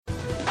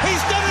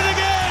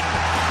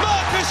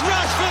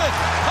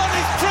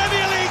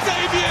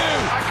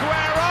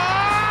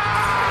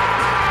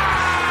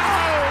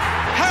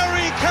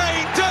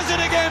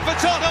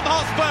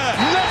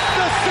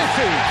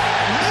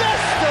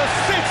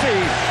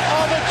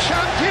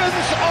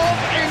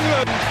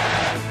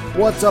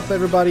What's up,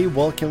 everybody?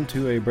 Welcome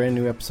to a brand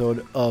new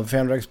episode of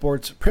Fanrag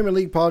Sports Premier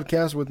League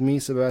podcast with me,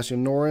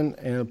 Sebastian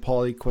Noren, and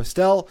Pauly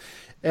Questel.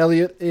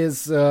 Elliot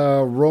is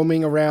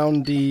roaming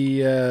around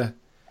the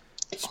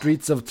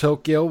streets of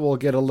Tokyo. We'll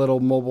get a little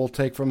mobile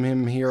take from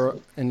him here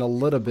in a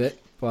little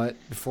bit. But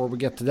before we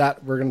get to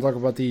that, we're going to talk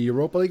about the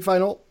Europa League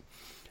final.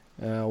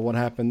 What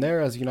happened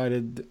there as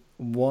United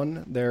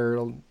won.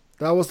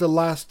 That was the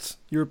last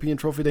European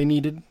trophy they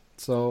needed.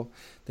 So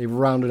they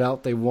rounded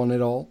out. They won it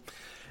all.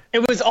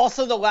 It was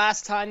also the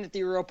last time that the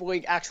Europa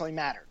League actually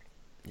mattered.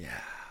 Yeah.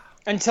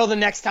 Until the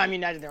next time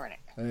United are in it.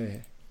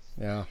 Hey,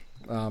 yeah.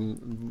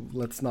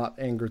 Let's not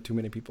anger too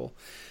many people.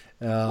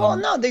 Well,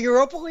 no, the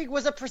Europa League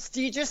was a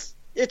prestigious.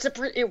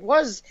 It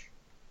was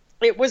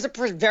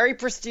a very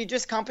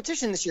prestigious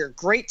competition this year.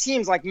 Great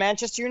teams like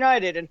Manchester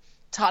United and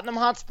Tottenham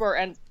Hotspur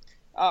and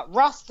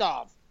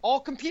Rostov all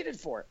competed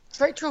for it.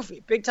 Great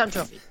trophy, big time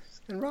trophy.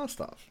 And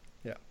Rostov,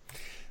 yeah.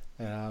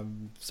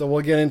 So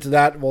we'll get into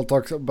that. We'll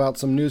talk about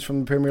some news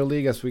from the Premier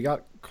League as we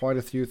got quite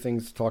a few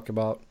things to talk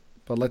about.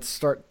 But let's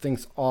start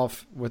things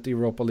off with the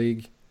Europa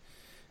League.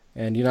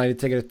 And United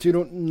take a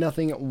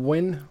 2-0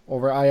 win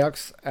over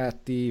Ajax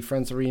at the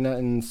Friends Arena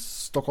in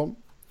Stockholm,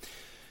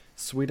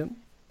 Sweden.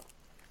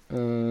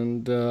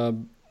 And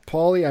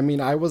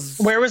Pauly,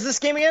 Where was this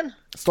game again?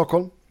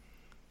 Stockholm.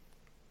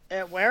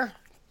 Where?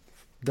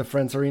 The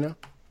Friends Arena.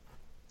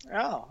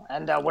 Oh,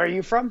 and where are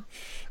you from?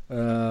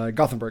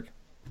 Gothenburg.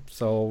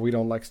 So we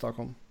don't like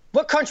Stockholm.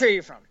 What country are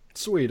you from?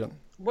 Sweden.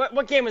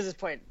 What game was this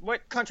played?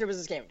 What country was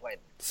this game played?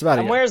 Sverige.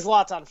 And where's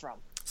Zlatan from?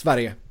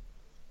 Sverige.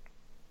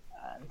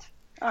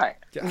 All right.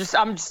 Yeah.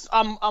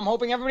 I'm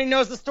hoping everybody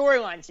knows the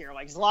storylines here.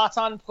 Like,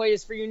 Zlatan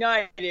plays for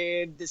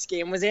United. This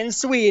game was in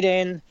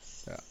Sweden.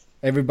 Yeah.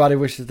 Everybody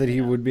wishes that he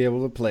would be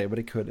able to play, but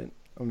he couldn't,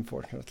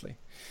 unfortunately.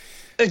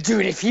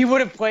 Dude, if he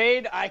would have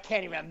played, I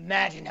can't even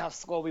imagine how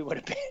slow we would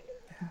have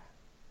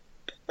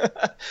been.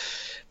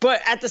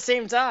 But at the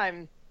same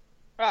time,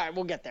 all right,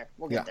 we'll get there.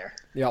 We'll get there.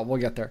 Yeah, we'll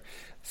get there.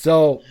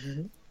 So,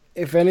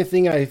 if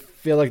anything, I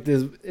feel like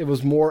it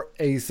was more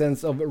a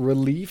sense of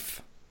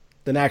relief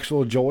than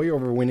actual joy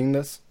over winning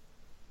this.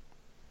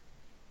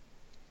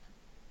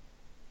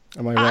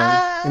 Am I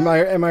wrong?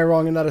 Am I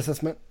wrong in that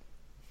assessment?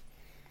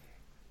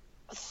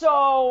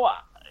 So,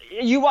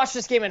 you watched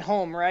this game at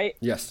home, right?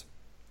 Yes.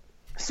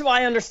 So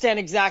I understand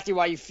exactly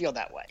why you feel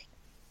that way.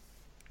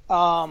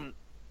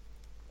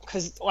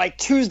 Because like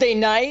Tuesday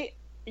night,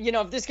 you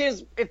know, if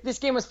this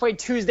game was played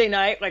Tuesday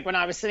night, like when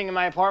I was sitting in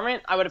my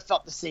apartment, I would have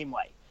felt the same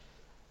way.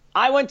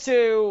 I went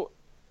to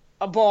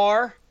a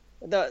bar.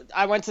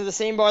 I went to the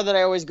same bar that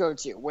I always go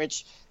to,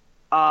 which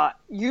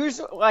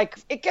usually like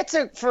it gets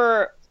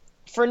for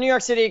New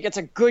York City, it gets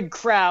a good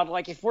crowd.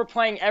 Like if we're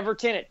playing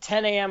Everton at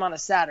 10 a.m. on a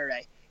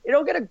Saturday,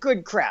 it'll get a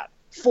good crowd,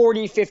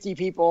 40, 50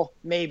 people,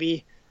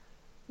 maybe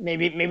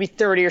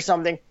 30 or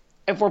something.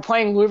 If we're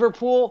playing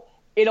Liverpool,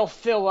 it'll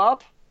fill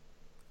up,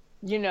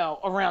 you know,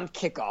 around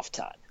kickoff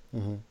time.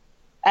 Mm-hmm.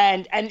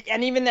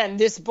 And even then,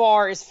 this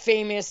bar is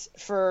famous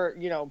for,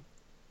 you know,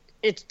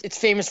 it's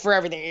famous for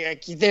everything.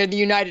 Like, they're the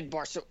United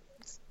bar, so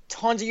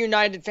tons of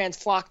United fans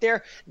flock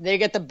there. They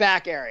get the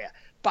back area.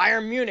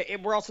 Bayern Munich,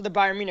 we're also the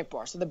Bayern Munich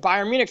bar, so the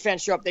Bayern Munich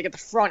fans show up. They get the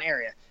front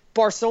area.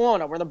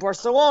 Barcelona, we're the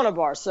Barcelona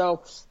bar,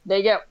 so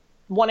they get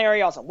one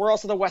area also. We're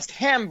also the West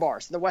Ham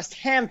bar, so the West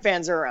Ham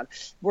fans are around.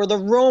 We're the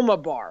Roma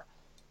bar,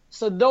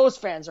 so those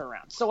fans are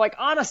around. So like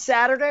on a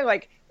Saturday,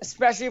 like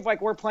especially if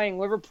like we're playing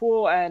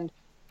Liverpool and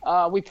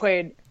we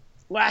played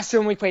last year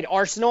when we played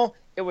Arsenal,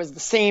 it was the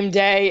same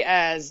day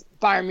as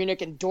Bayern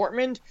Munich and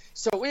Dortmund,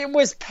 so it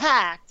was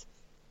packed,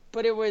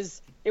 but it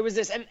was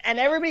this, and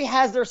everybody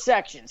has their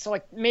section. So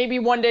like maybe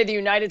one day the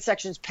United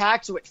section's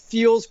packed, so it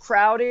feels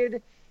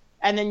crowded,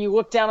 and then you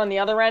look down on the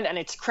other end and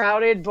it's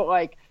crowded, but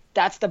like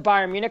that's the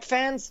Bayern Munich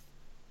fans.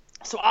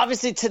 So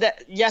obviously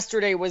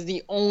yesterday was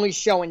the only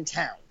show in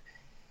town.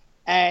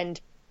 And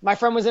my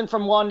friend was in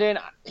from London.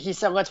 He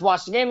said, let's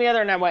watch the game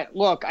together. And I went,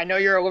 look, I know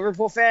you're a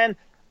Liverpool fan.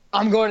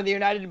 I'm going to the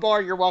United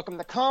bar. You're welcome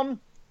to come.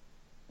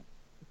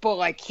 But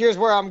like, here's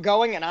where I'm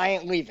going and I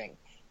ain't leaving.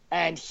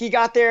 And he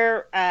got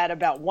there at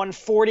about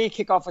 1:40.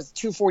 Kickoff was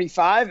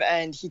 2:45.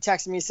 And he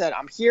texted me, said,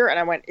 I'm here. And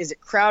I went, is it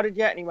crowded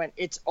yet? And he went,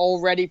 it's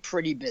already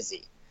pretty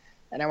busy.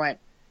 And I went,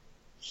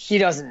 he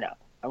doesn't know.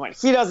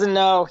 He doesn't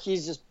know.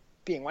 He's just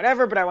being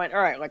whatever. But I went,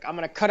 all right, like I'm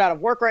going to cut out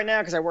of work right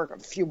now because I work a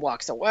few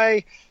blocks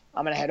away.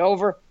 I'm going to head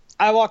over.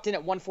 I walked in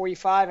at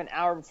 1:45, an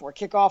hour before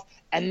kickoff,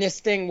 and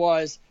this thing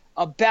was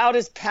about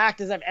as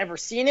packed as I've ever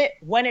seen it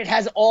when it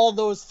has all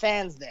those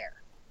fans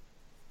there.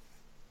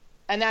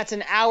 And that's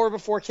an hour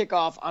before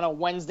kickoff on a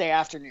Wednesday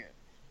afternoon.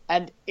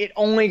 And it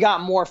only got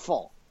more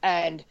full.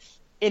 And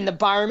in the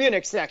Bayern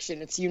Munich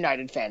section, it's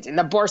United fans. In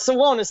the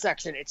Barcelona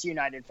section, it's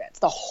United fans.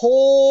 The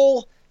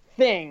whole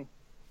thing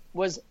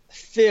was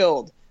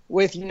filled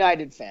with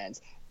United fans.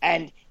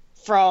 And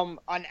from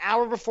an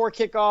hour before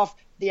kickoff,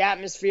 the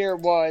atmosphere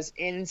was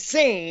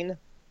insane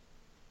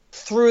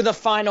through the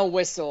final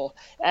whistle,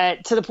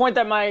 to the point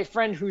that my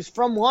friend who's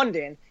from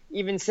London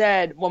even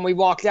said when we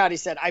walked out, he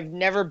said, I've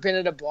never been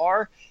at a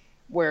bar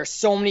where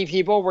so many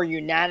people were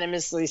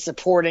unanimously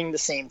supporting the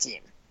same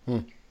team.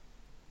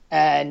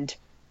 And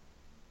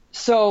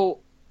so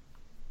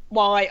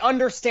while I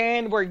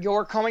understand where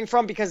you're coming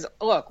from, because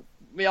look,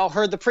 we all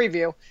heard the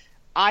preview,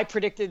 I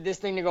predicted this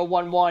thing to go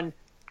 1-1,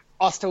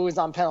 us to lose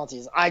on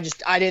penalties. I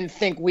didn't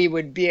think we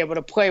would be able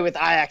to play with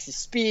Ajax's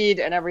speed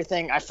and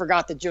everything. I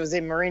forgot that Jose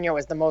Mourinho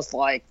is the most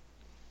like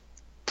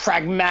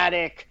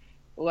pragmatic,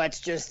 let's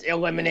just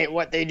eliminate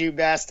what they do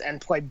best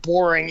and play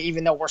boring,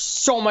 even though we're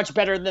so much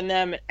better than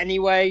them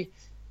anyway,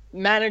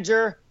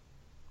 manager.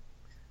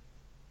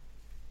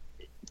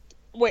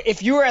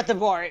 If you were at the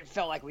bar, it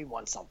felt like we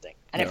won something,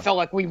 and it felt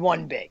like we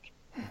won big.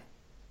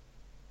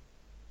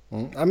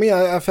 I mean,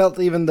 I felt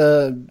even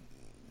the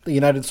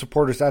United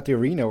supporters at the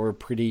arena were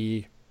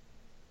pretty.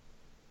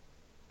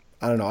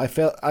 I don't know. I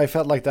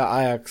felt like the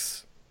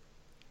Ajax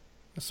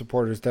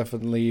supporters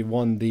definitely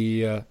won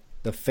the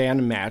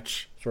fan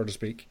match, so to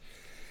speak.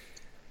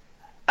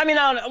 I mean,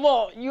 I don't know.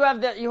 Well, you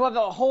have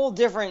a whole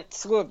different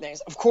slew of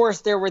things. Of course,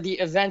 there were the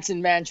events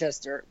in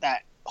Manchester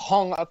that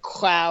hung a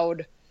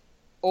cloud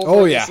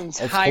over this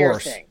entire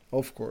thing.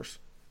 Of course.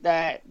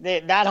 That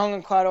hung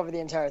a cloud over the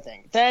entire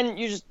thing. Then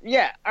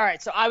all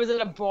right. So I was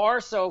at a bar,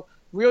 so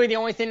really the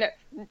only thing that,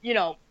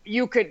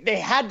 they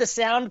had the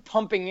sound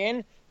pumping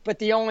in, but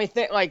the only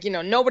thing,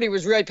 nobody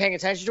was really paying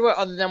attention to it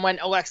other than when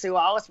Alexi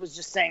Lalas was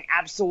just saying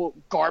absolute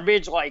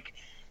garbage, like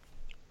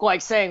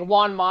saying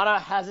Juan Mata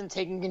hasn't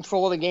taken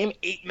control of the game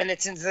 8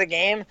 minutes into the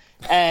game,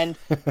 and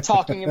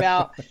talking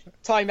about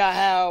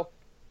how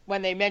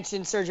when they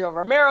mentioned Sergio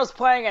Romero's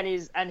playing,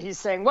 and he's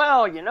saying,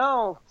 well,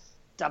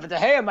 David De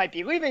Gea might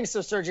be leaving, so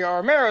Sergio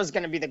Romero is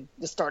going to be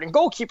the starting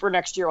goalkeeper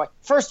next year. Like,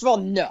 first of all,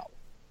 no.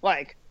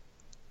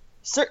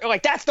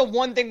 That's the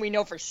one thing we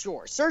know for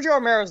sure. Sergio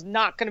Romero is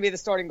not going to be the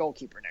starting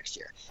goalkeeper next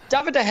year.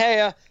 David De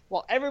Gea,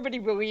 while everybody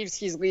believes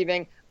he's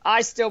leaving,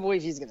 I still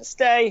believe he's going to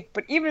stay.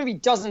 But even if he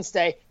doesn't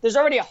stay, there's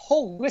already a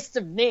whole list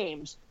of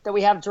names that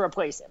we have to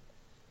replace him.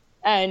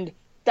 And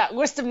that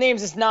list of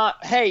names is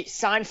not, hey,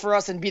 sign for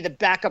us and be the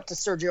backup to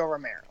Sergio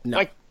Romero.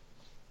 No.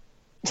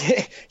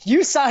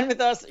 You sign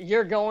with us,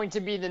 you're going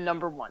to be the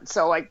number one.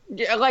 So,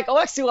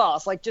 Alexi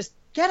Lalas, just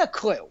get a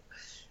clue.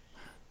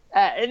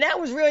 And that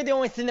was really the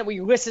only thing that we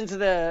listened to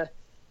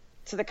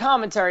the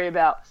commentary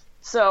about.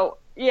 So,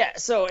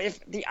 so if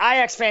the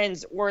Ajax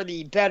fans were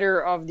the better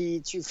of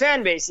the two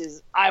fan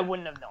bases, I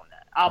wouldn't have known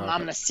that. I'm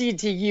going to cede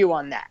to you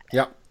on that.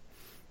 Yep.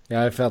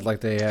 Yeah, I felt like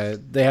they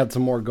had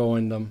some more go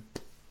in them.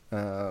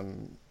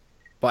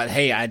 But,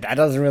 hey, that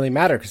doesn't really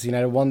matter because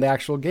United won the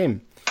actual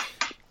game.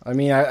 I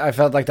mean, I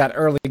felt like that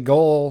early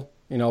goal,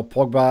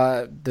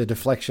 Pogba, the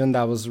deflection,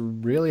 that was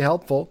really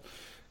helpful.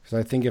 Because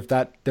I think if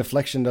that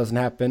deflection doesn't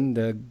happen,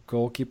 the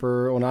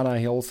goalkeeper, Onana,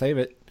 he'll save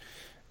it.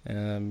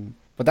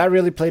 But that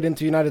really played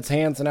into United's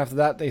hands, and after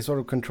that, they sort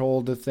of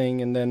controlled the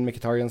thing, and then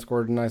Mkhitaryan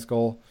scored a nice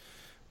goal.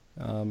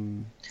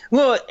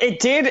 Well, it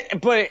did,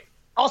 but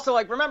also,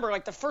 remember,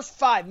 the first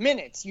 5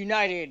 minutes,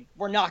 United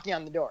were knocking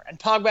on the door. And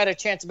Pogba had a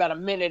chance about a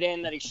minute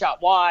in that he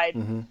shot wide,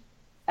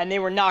 and they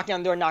were knocking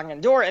on the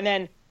door, and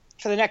then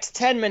for the next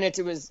 10 minutes,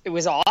 it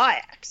was all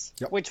Ajax,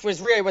 which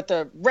was really what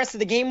the rest of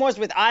the game was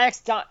with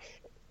Ajax.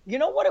 You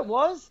know what it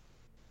was?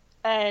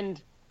 And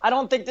I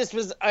don't think this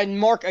was a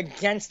mark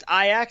against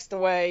Ajax the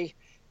way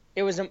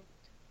it was,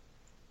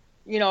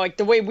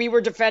 the way we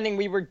were defending,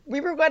 we were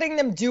letting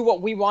them do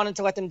what we wanted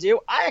to let them do.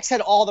 Ajax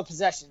had all the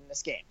possession in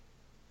this game,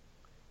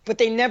 but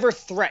they never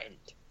threatened.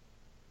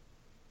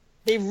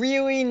 They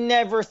really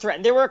never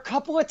threatened. There were a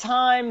couple of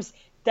times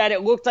that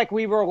it looked like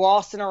we were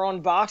lost in our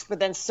own box, but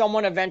then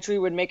someone eventually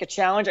would make a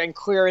challenge and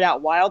clear it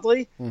out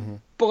wildly.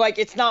 But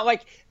it's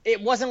not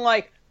it wasn't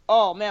like,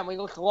 oh man, we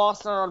looked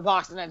lost in our own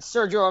box and then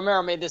Sergio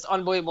Romero made this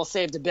unbelievable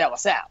save to bail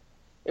us out.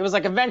 It was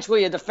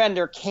eventually a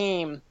defender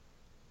came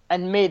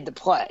and made the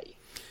play.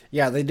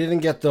 Yeah, they didn't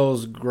get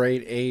those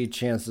grade A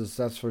chances,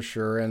 that's for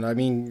sure. And I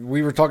mean,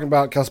 we were talking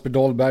about Kasper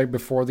Dolberg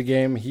before the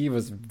game. He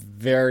was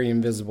very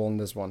invisible in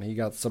this one. He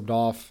got subbed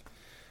off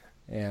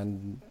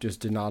and just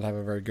did not have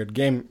a very good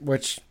game,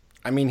 which,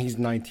 I mean, he's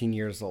 19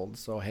 years old,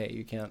 so hey,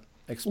 you can't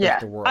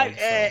expect the world.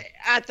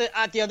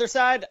 At the other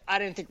side, I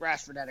didn't think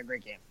Rashford had a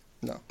great game.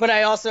 No. But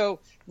I also,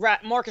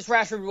 Marcus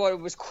Rashford, what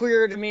was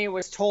clear to me,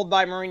 was told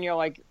by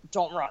Mourinho,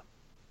 don't run.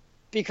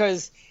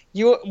 Because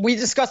we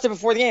discussed it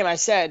before the game. I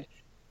said,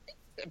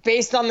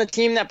 based on the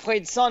team that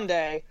played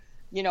Sunday,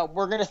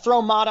 we're going to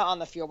throw Mata on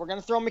the field. We're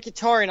going to throw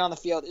Mkhitaryan on the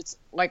field. It's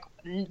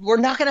we're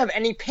not going to have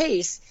any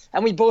pace.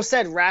 And we both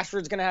said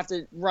Rashford's going to have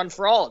to run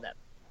for all of them.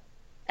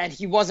 And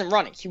he wasn't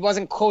running. He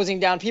wasn't closing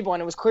down people.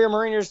 And it was clear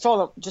Mourinho just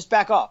told him, just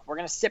back off. We're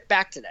going to sit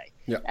back today.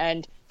 Yeah.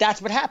 And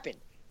that's what happened.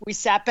 We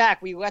sat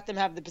back. We let them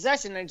have the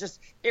possession. And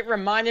it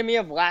reminded me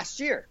of last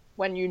year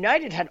when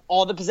United had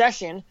all the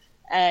possession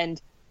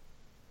and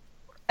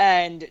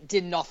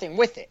did nothing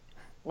with it.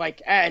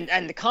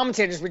 And the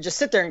commentators would just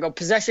sit there and go,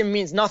 possession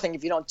means nothing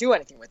if you don't do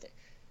anything with it.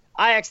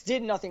 Ajax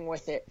did nothing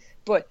with it.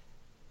 But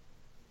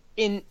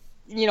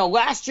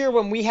last year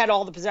when we had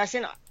all the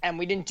possession and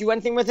we didn't do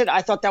anything with it,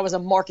 I thought that was a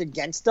mark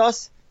against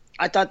us.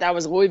 I thought that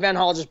was Louis Van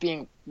Gaal just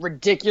being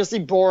ridiculously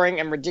boring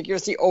and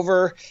ridiculously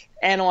over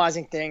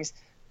analyzing things.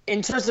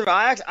 In terms of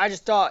Ajax, I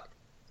just thought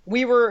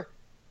we were,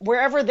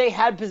 wherever they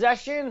had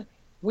possession,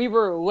 we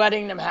were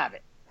letting them have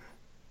it.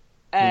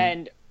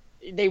 And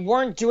they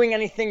weren't doing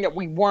anything that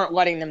we weren't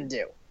letting them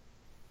do.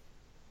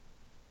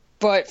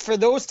 But for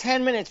those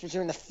 10 minutes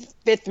between the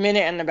 5th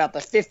minute and about the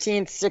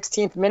 15th,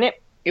 16th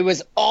minute, it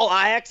was all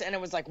Ajax, and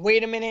it was like,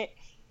 wait a minute.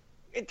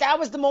 That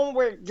was the moment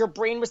where your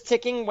brain was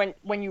ticking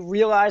when you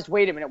realized,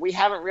 wait a minute, we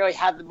haven't really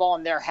had the ball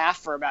in their half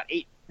for about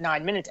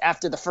 8-9 minutes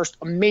after the first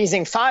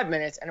amazing 5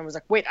 minutes. And it was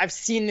like, wait, I've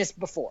seen this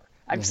before.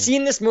 I've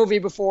seen this movie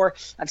before.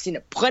 I've seen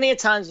it plenty of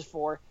times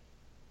before.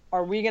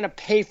 Are we going to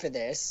pay for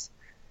this?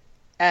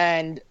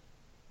 And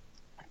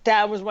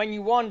that was when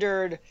you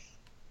wondered,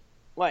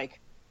 like,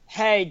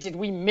 hey, did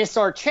we miss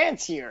our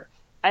chance here?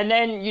 And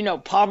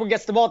then, Pablo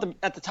gets the ball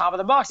at the top of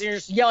the box, and you're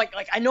just yelling,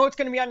 like, I know it's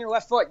going to be on your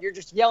left foot. You're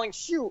just yelling,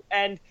 shoot.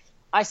 And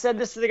I said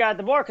this to the guy at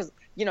the bar because,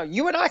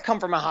 you and I come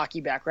from a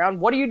hockey background.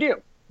 What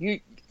do? You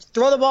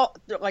throw the ball.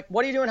 Like,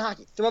 what do you do in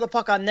hockey? Throw the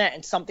puck on net,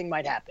 and something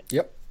might happen.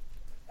 Yep.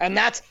 And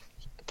that's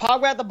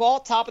Pogba at the ball,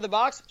 top of the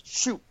box,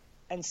 shoot,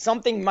 and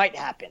something might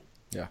happen.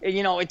 Yeah.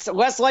 It's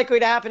less likely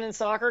to happen in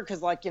soccer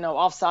because,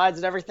 offsides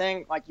and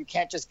everything, you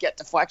can't just get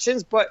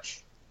deflections. But,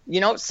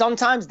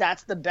 sometimes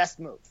that's the best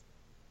move.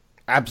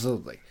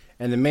 Absolutely.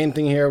 And the main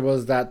thing here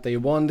was that they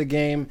won the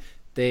game.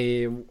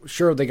 They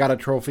got a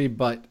trophy,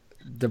 but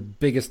the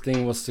biggest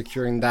thing was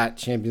securing that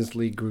Champions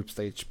League group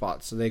stage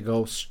spot. So they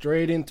go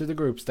straight into the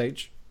group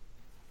stage,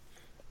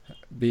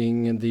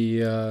 being in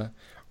the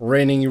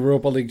reigning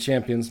Europa League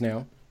champions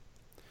now.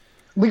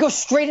 We go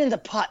straight into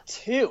pot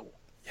 2.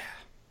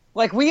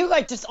 Yeah. We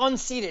just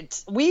unseated.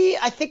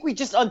 I think we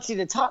just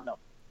unseated Tottenham.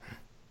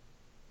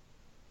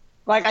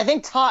 I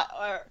think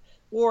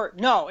or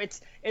no,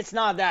 it's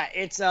not that.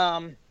 It's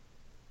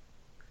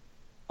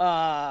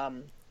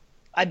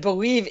I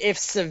believe if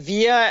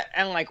Sevilla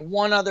and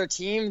one other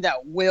team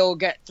that will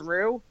get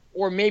through,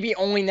 or maybe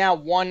only now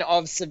one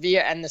of Sevilla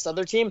and this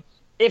other team,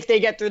 if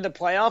they get through the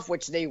playoff,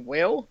 which they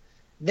will,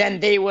 then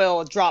they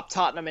will drop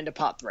Tottenham into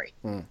pot 3.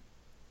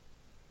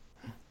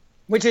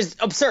 Which is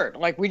absurd.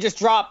 We just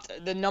dropped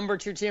the number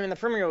 2 team in the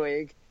Premier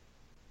League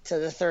to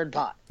the 3rd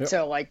pot.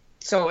 Yep.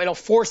 So it'll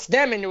force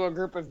them into a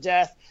group of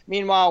death.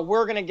 Meanwhile,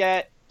 we're going to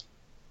get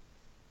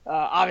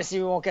obviously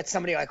we won't get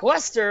somebody like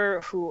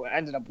Leicester who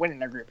ended up winning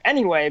their group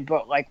anyway,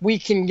 but we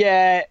can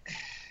get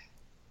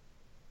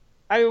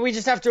we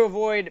just have to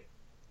avoid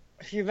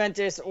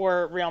Juventus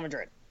or Real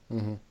Madrid.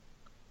 And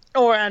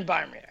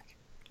Bayern Munich.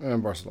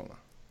 And Barcelona.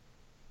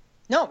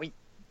 No,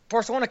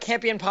 Barcelona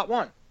can't be in pot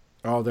 1.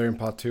 Oh, they're in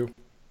pot 2?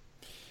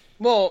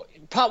 Well,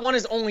 pot 1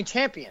 is only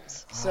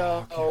champions,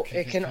 so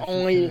it can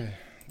only.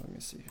 Let me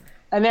see here.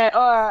 And then,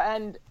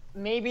 and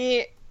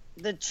maybe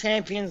the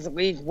Champions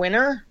League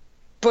winner,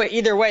 but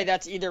either way,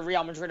 that's either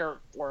Real Madrid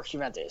or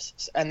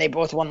Juventus, and they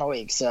both won the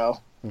league. So,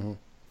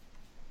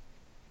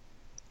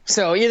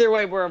 so either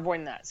way, we're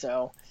avoiding that.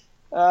 So,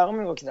 let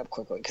me look it up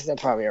quickly because I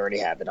probably already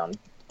have it on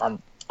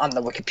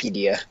the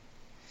Wikipedia.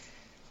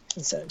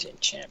 17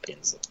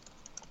 champions.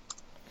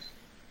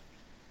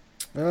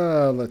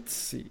 Let's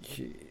see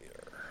here.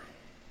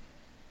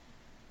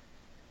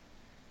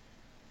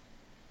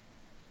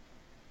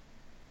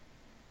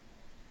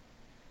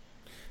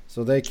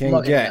 So they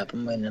can get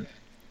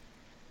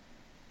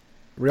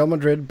Real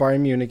Madrid, Bayern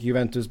Munich,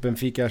 Juventus,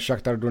 Benfica,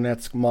 Shakhtar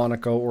Donetsk,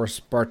 Monaco, or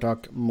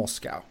Spartak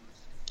Moscow.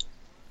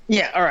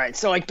 Yeah, all right.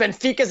 So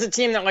Benfica's a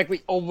team that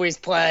we always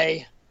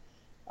play.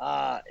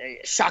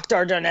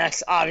 Shakhtar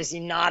Donetsk, obviously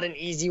not an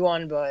easy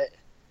one, but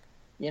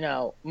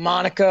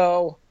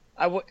Monaco.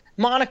 I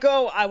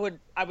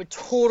would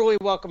totally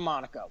welcome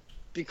Monaco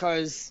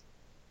because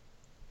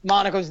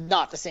Monaco's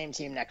not the same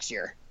team next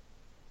year.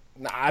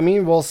 I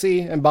mean, we'll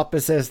see.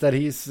 Mbappe says that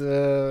he's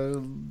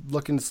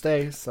looking to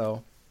stay,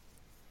 so.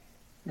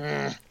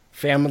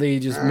 Family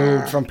just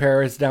moved from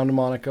Paris down to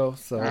Monaco,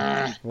 so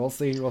we'll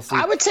see.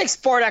 I would take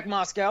Spartak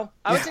Moscow.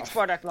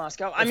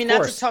 I mean,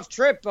 that's a tough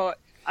trip, but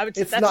I would.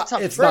 It's not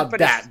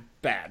that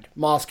bad.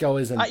 Moscow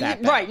isn't that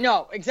bad. Right?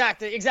 No,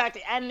 exactly.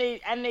 And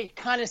they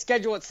kind of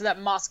schedule it so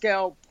that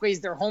Moscow plays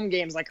their home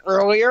games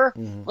earlier.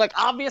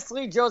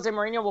 Obviously, Jose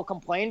Mourinho will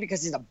complain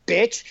because he's a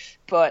bitch,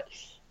 but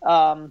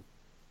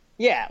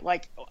yeah,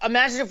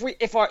 imagine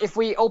if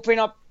we open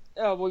up.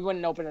 We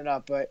wouldn't open it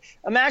up, but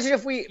imagine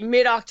if we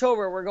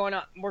mid-October we're going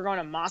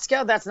to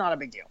Moscow. That's not a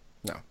big deal.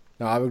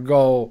 No, I would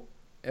go.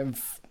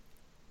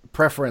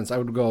 Preference, I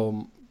would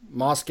go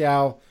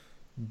Moscow,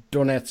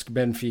 Donetsk,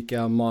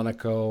 Benfica,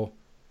 Monaco,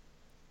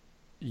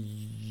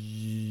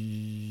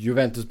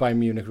 Juventus, Bayern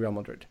Munich, Real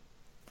Madrid.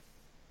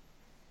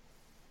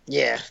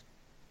 Yeah.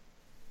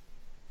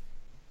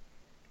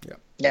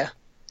 Yeah.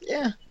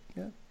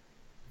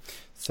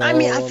 So, I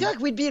mean, I feel like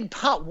we'd be in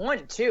pot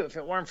 1 too if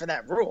it weren't for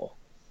that rule.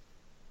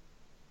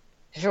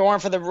 If it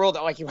weren't for the rule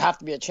that you have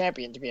to be a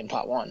champion to be in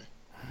pot 1.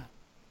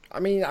 I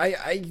mean,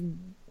 I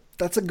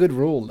that's a good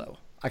rule though.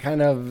 I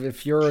kind of,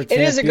 if you're a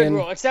champion... It is a good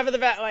rule, except for the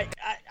fact, like,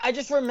 I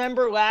just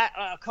remember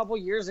a couple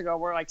years ago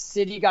where, like,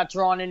 City got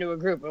drawn into a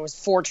group. It was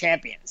 4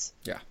 champions.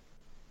 Yeah.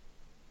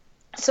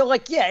 So,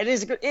 like, yeah, it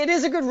is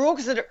a good rule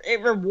because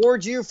it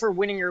rewards you for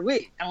winning your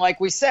league. And like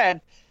we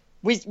said,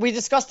 we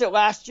discussed it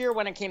last year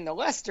when it came to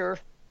Leicester,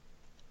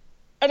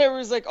 and it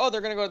was like, oh,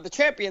 they're going to go to the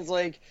Champions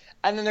League,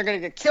 and then they're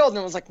going to get killed. And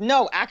it was like,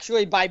 no,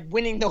 actually, by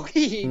winning the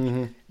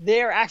league,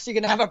 they're actually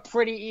going to have a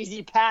pretty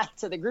easy path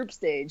to the group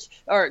stage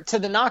or to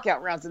the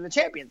knockout rounds in the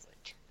Champions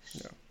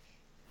League.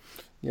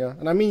 Yeah,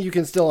 and I mean, you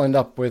can still end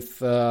up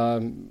with,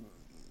 a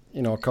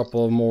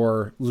couple of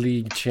more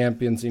league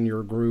champions in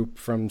your group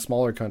from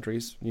smaller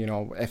countries.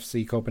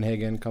 FC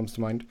Copenhagen comes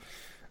to mind.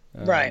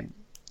 Right.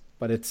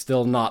 But it's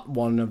still not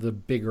one of the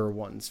bigger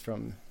ones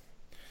from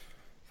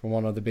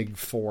one of the big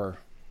 4,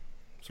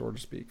 so to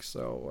speak.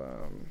 So,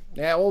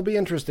 it will be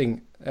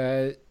interesting.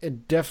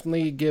 It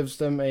definitely gives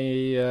them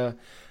a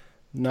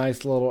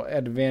nice little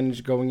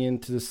advantage going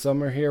into the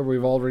summer here.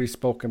 We've already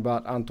spoken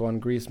about Antoine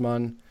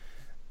Griezmann,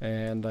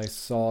 and I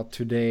saw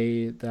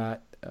today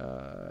that,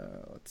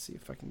 let's see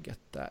if I can get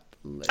that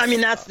list. I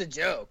mean, that's the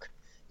joke.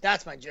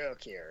 That's my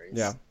joke here.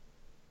 Yeah.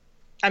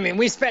 I mean,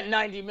 we spent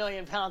 £90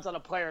 million on a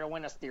player to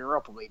win us the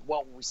Europa League.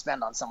 What will we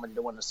spend on somebody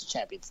to win us the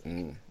Champions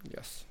League?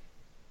 Yes.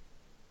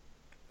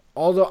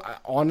 Although,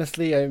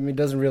 honestly, I mean, it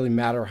doesn't really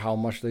matter how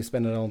much they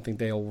spend. I don't think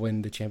they'll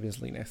win the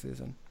Champions League next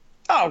season.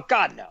 Oh,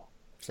 God, no.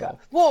 So. God.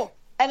 Well,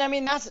 and I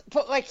mean,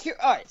 here.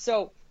 All right,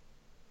 so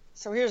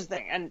here's the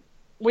thing. And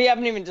we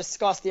haven't even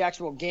discussed the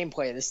actual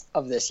gameplay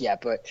of this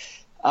yet, but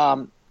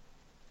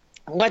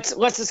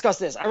let's discuss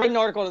this. I read an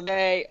article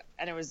today,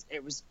 and it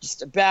was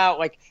just about,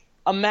 like,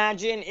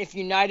 imagine if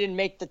United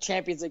make the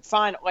Champions League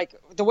final. Like,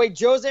 the way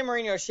Jose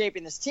Mourinho is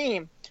shaping this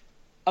team,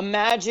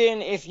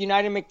 imagine if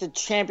United make the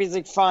Champions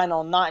League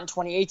final not in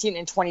 2018,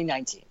 in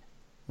 2019.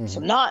 So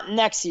not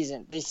next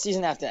season, the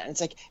season after that. And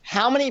it's like,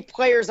 how many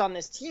players on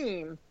this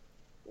team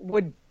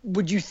would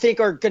you think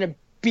are going to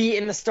be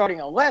in the starting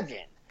 11?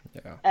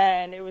 Yeah.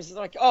 And it was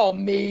like, oh,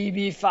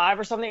 maybe 5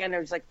 or something. And it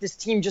was like, this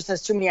team just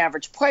has too many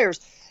average players.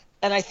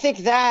 And I think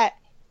that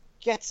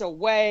gets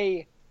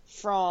away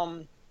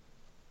from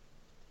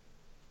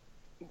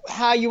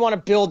how you want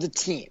to build a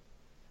team.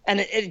 And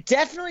it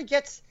definitely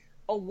gets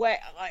away.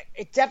 Like,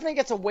 it definitely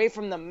gets away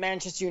from the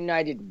Manchester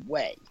United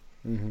way,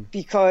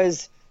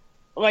 because,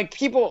 like,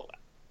 people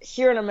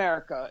here in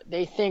America,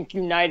 they think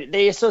United.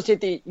 They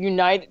associate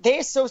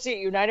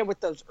United with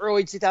those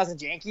early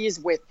 2000s Yankees,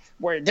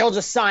 where they'll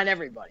just sign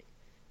everybody,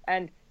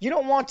 and you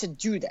don't want to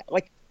do that.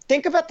 Like,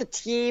 think about the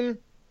team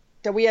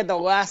that we had the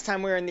last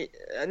time we were in the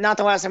not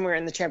the last time we were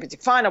in the Champions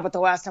League final, but the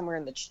last time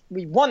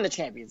we won the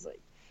Champions League,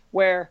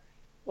 where,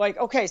 like,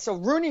 okay, so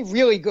Rooney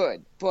really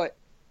good, but,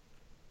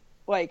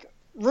 like,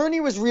 Rooney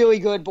was really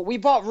good, but we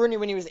bought Rooney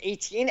when he was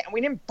 18, and we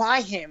didn't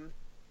buy him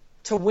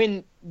to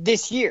win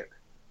this year,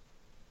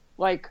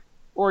 like,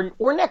 or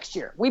next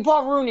year. We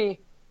bought Rooney.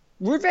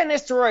 Ruud van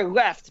Nistelrooy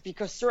left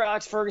because Sir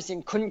Alex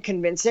Ferguson couldn't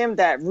convince him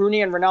that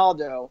Rooney and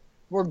Ronaldo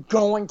were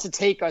going to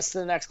take us to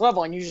the next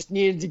level, and you just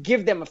needed to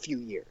give them a few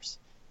years,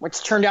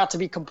 which turned out to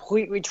be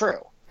completely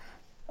true.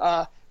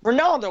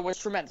 Ronaldo was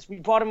tremendous. We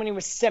bought him when he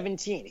was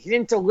 17. He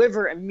didn't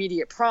deliver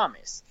immediate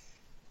promise.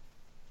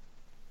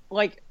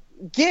 Like,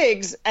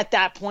 Giggs at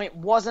that point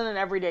wasn't an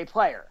everyday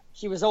player.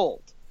 He was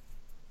old.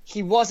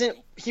 He was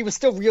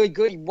still really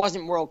good. He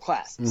wasn't world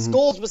class.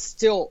 Scholes was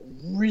still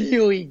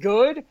really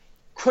good.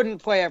 Couldn't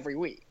play every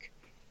week.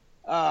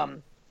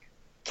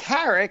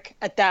 Carrick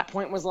at that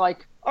point was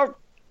like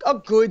a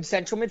good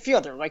central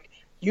midfielder. Like,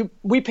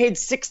 we paid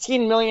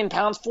 £16 million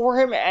for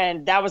him,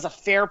 and that was a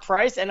fair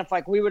price. And if,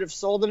 like, we would have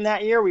sold him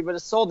that year, we would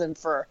have sold him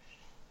for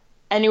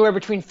anywhere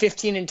between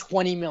 15 and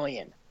 20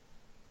 million.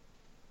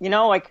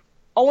 Like,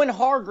 Owen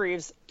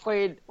Hargreaves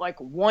played, like,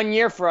 1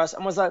 year for us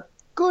and was a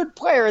good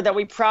player that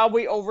we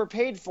probably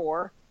overpaid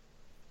for.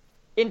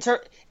 And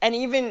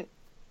even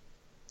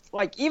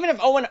if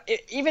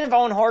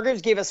Owen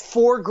Hargreaves gave us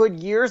 4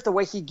 good years the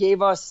way he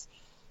gave us,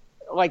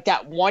 like,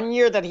 that 1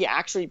 year that he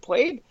actually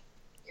played,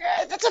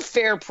 yeah, that's a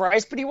fair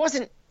price, but he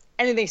wasn't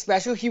anything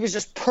special. He was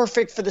just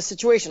perfect for the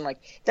situation.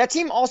 Like, that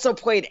team also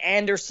played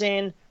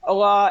Anderson a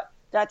lot.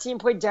 That team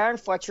played Darren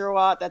Fletcher a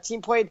lot. That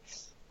team played,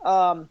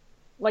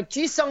 like,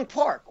 Ji-Sung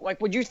Park.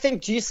 Like, would you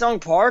think Ji-Sung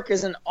Park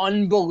is an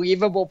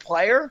unbelievable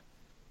player?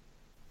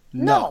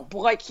 No, but,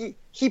 like,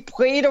 he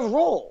played a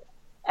role.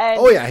 And,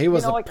 he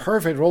was a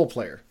perfect role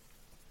player.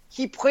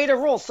 He played a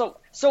role.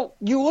 So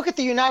you look at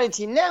the United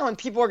team now, and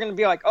people are going to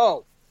be like,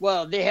 oh,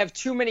 well, they have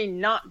too many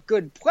not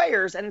good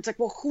players. And it's like,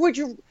 well, who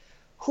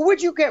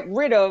would you get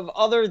rid of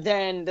other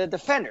than the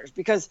defenders?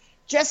 Because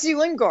Jesse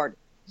Lingard,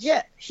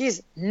 yeah,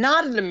 he's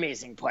not an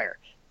amazing player,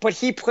 but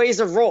he plays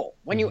a role.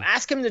 When you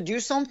ask him to do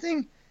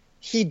something,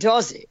 he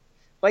does it.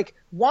 Like,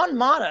 Juan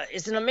Mata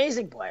is an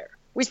amazing player.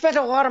 We spent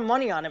a lot of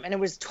money on him, and it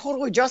was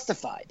totally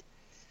justified.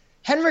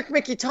 Henrik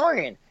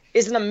Mkhitaryan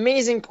is an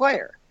amazing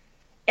player.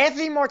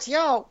 Anthony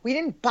Martial, we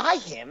didn't buy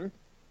him.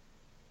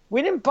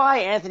 We didn't buy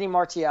Anthony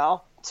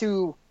Martial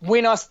to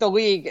win us the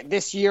league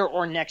this year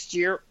or next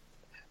year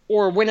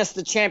or win us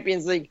the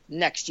Champions League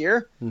next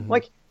year.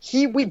 Like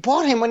we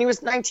bought him when he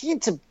was 19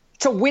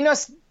 to win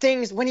us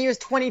things when he was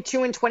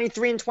 22 and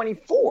 23 and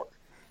 24.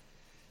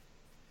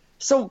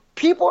 So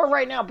people are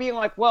right now being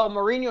like, well,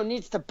 Mourinho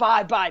needs to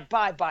buy.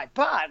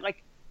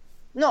 Like,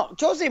 no,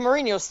 Jose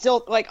Mourinho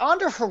still, like,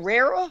 Ander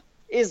Herrera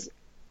is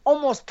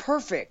almost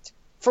perfect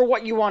for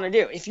what you want to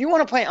do. If you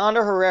want to play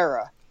Ander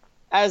Herrera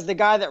as the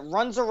guy that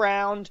runs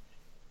around,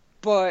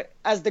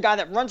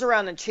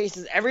 and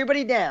chases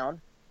everybody down,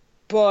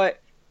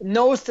 but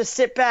knows to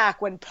sit back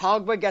when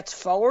Pogba gets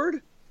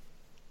forward,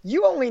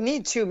 you only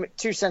need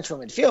two central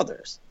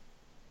midfielders.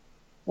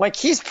 Like,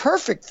 he's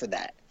perfect for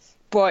that.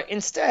 But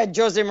instead,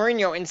 Jose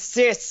Mourinho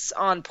insists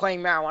on playing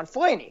Marouane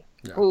Fellaini,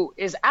 who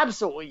is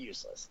absolutely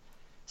useless.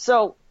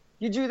 So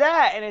you do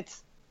that, and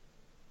it's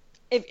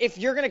if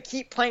you're going to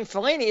keep playing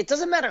Fellaini, it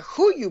doesn't matter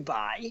who you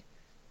buy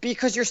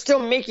because you're still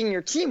making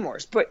your team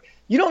worse. But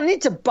you don't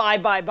need to buy.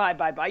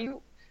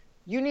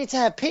 You need to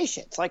have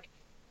patience. Like,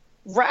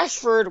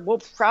 Rashford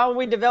will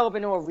probably develop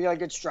into a really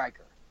good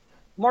striker.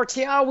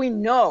 Martial, we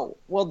know,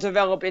 will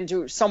develop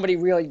into somebody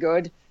really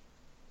good.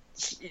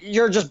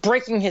 You're just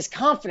breaking his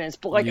confidence,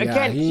 but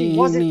again, he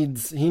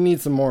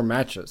needs some more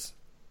matches.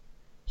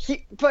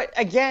 But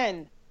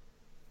again,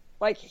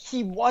 like,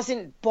 he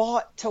wasn't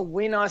bought to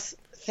win us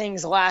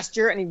things last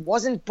year, and he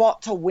wasn't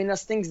bought to win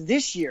us things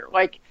this year.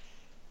 Like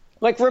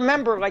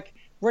remember, like,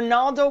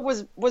 Ronaldo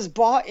was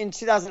bought in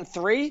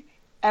 2003,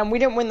 and we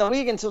didn't win the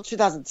league until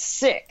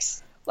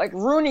 2006. Like,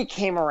 Rooney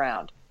came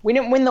around, we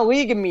didn't win the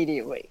league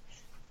immediately.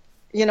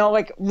 You know,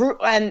 like,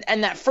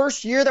 and that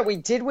first year that we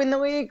did win the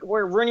league,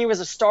 where Rooney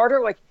was a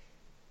starter, like,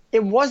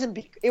 it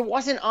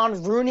wasn't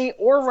on Rooney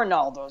or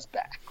Ronaldo's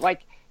back.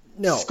 Like,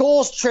 no,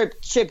 Scholes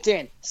chipped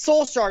in,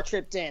 Solskjaer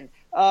chipped in,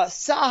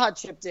 Saha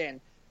chipped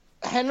in,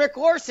 Henrik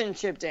Larsson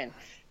chipped in.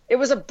 It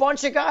was a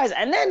bunch of guys,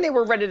 and then they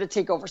were ready to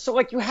take over. So,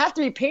 like, you have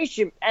to be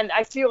patient, and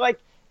I feel like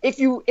if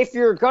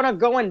you're gonna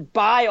go and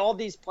buy all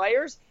these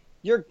players,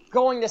 you're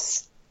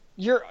almost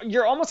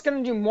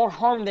gonna do more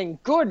harm than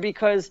good,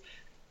 because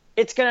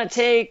it's going to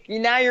take –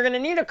 now you're going to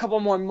need a couple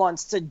more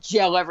months to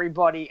gel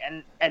everybody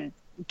and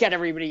get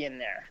everybody in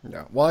there.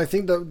 Yeah. Well, I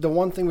think the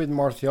one thing with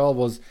Martial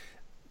was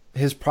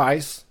his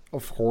price,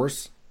 of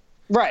course.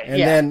 Right,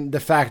 and then the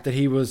fact that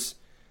he was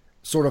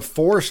sort of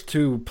forced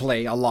to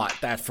play a lot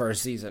that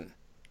first season.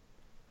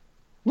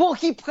 Well,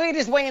 he played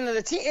his way into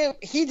the team.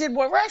 He did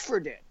what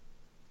Rashford did.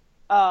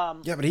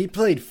 Yeah, but he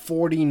played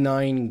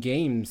 49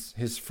 games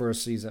his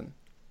first season.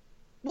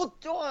 Well,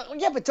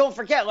 yeah, but don't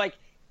forget, like,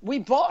 we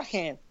bought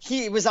him.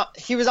 He was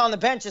on the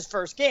bench his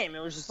first game. It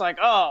was just like,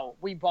 oh,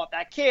 we bought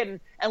that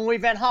kid. And Louis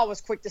van Gaal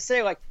was quick to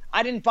say, like,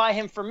 I didn't buy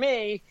him for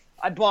me.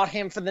 I bought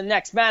him for the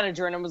next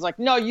manager. And it was like,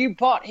 no, you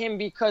bought him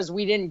because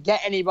we didn't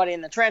get anybody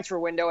in the transfer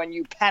window, and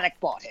you panic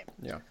bought him.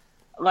 Yeah.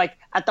 Like,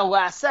 at the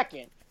last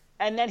second.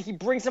 And then he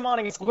brings him on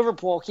against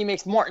Liverpool. He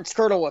makes Martin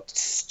Skirtle look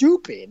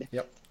stupid.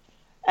 Yep.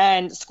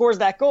 And scores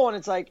that goal. And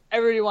it's like,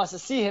 everybody wants to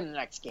see him the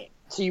next game.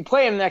 So you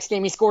play him the next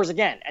game, he scores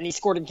again. And he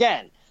scored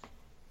again.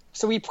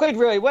 So he played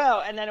really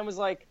well, and then it was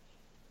like,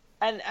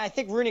 and I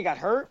think Rooney got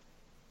hurt.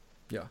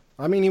 Yeah,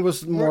 I mean, he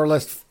was more or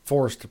less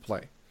forced to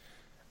play.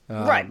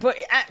 Right,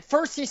 but at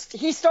first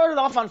he started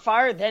off on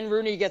fire, then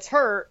Rooney gets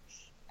hurt,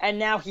 and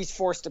now he's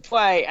forced to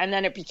play, and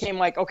then it became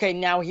like, okay,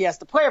 now he has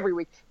to play every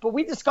week. But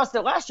we discussed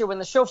it last year when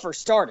the show first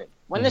started.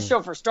 When this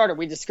show first started,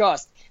 we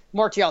discussed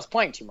Martial's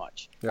playing too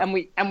much, and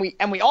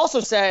we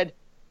also said,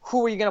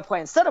 who are you going to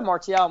play instead of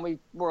Martial? And we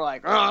were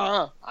like,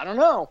 I don't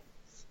know.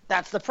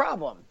 That's the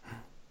problem.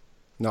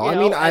 No, I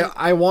mean,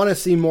 I want to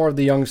see more of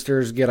the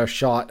youngsters get a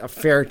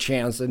fair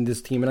chance in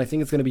this team, and I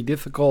think it's going to be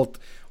difficult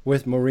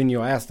with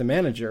Mourinho as the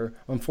manager,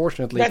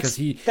 unfortunately, because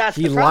he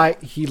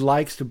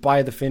likes to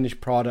buy the finished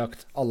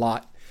product a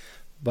lot.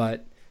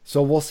 But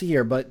so we'll see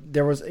here. But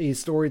there was a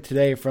story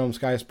today from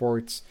Sky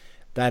Sports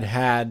that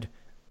had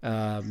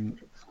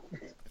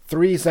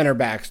 3 center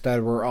backs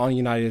that were on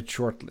United's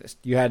shortlist.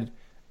 You had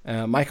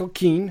Michael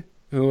Keane,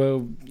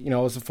 who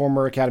is a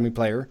former academy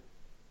player.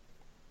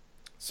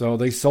 So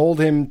they sold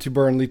him to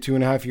Burnley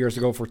 2.5 years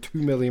ago for £2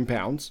 million.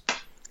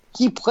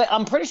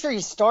 I'm pretty sure he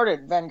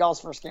started Van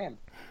Gaal's first game.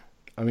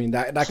 I mean,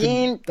 that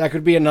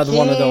could be another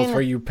one of those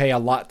where you pay a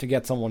lot to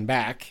get someone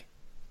back.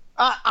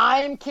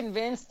 I'm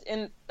convinced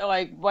when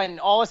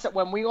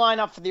we line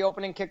up for the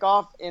opening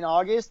kickoff in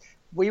August,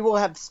 we will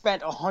have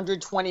spent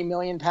 £120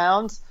 million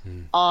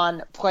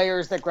on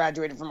players that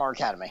graduated from our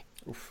academy.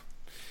 Oof.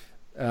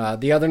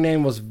 The other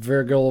name was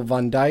Virgil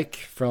van Dijk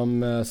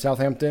from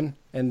Southampton,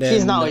 and then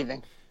he's not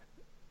leaving.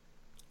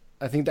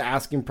 I think the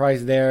asking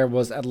price there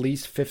was at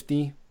least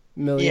 £50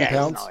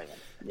 million.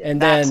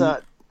 Yeah,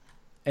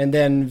 and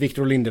then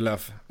Victor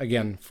Lindelöf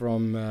again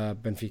from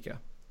Benfica.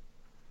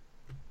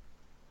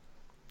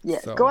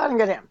 Yeah, so go ahead and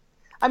get him.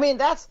 I mean,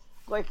 that's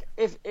like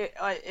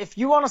if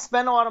you want to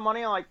spend a lot of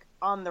money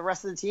on the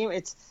rest of the team,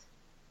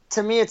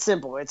 to me it's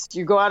simple. It's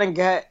you go out and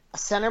get a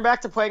center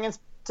back to play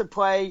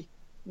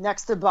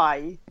next to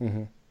Bailly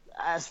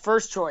as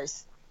first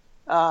choice.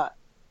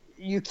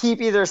 You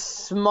keep either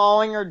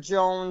Smalling or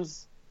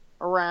Jones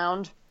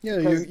around. Yeah,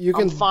 you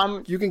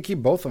can keep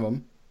both of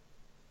them.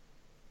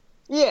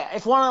 Yeah,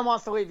 if one of them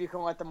wants to leave, you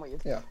can let them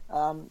leave. Yeah.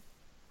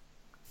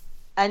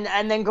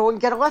 And then go and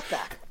get a left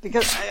back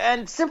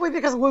simply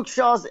because Luke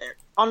Shaw's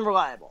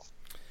unreliable.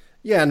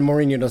 Yeah, and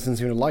Mourinho doesn't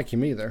seem to like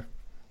him either.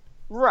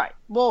 Right.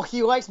 Well,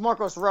 he likes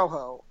Marcos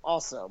Rojo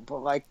also,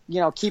 but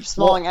keep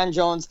Smalling and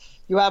Jones.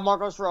 You have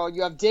Marcos Rojo.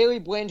 You have Daley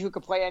Blind who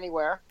could play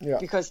anywhere. Yeah.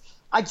 Because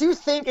I do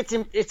think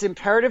it's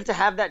imperative to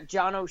have that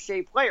John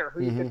O'Shea player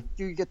who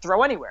you could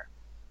throw anywhere.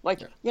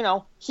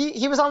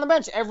 He was on the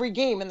bench every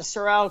game in the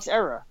Sir Alex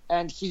era,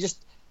 and he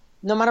just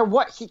no matter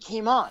what he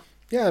came on.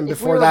 Yeah, and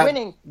before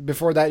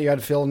that you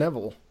had Phil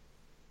Neville.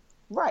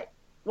 Right.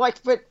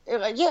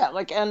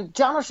 And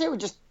John O'Shea would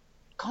just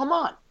come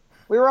on.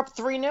 We were up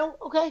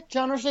 3-0. Okay,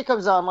 John O'Shea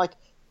comes on.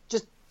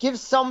 Just give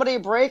somebody a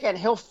break, and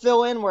he'll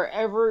fill in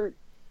wherever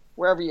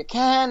you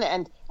can,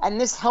 and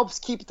this helps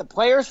keep the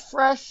players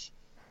fresh.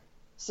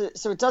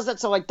 So it does that.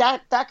 So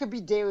that could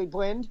be Daley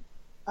Blind,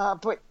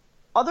 but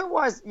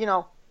otherwise,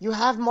 you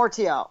have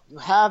Martial, you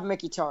have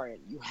Mkhitaryan,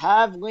 you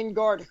have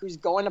Lingard, who's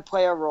going to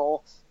play a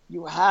role.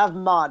 You have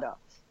Mata,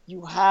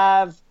 you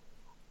have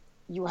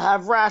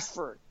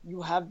Rashford.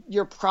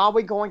 You're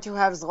probably going to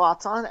have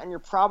Zlatan, and you're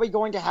probably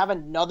going to have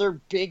another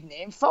big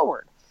name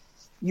forward.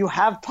 You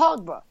have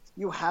Pogba.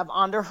 You have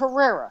Ander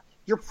Herrera.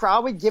 You're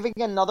probably giving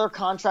another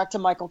contract to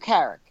Michael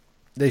Carrick.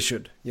 They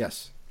should,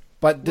 yes.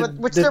 But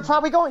they're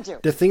probably going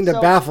to. The thing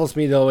that baffles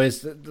me, though,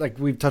 is, like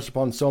we've touched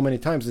upon so many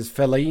times, is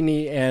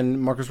Fellaini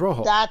and Marcos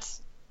Rojo.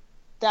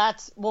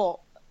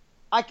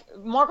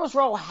 Marcos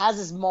Rojo has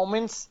his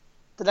moments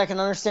that I can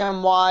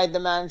understand why the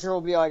manager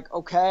will be like,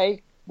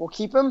 okay, we'll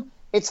keep him.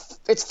 It's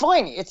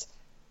Fellaini.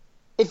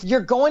 If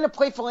you're going to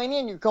play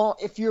Fellaini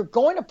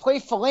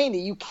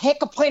you can't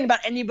complain about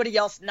anybody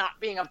else not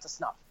being up to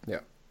snuff. Yeah.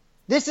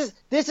 This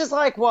is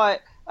like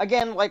what,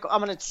 again, I'm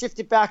going to shift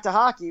it back to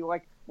hockey,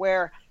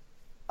 where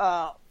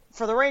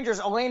for the Rangers,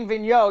 Alain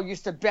Vigneault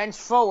used to bench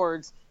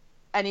forwards,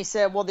 and he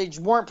said, well, they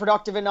weren't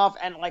productive enough,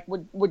 and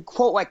would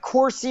quote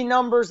Corsi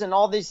numbers and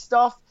all this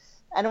stuff,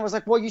 and it was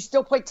like, well, you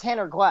still play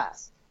Tanner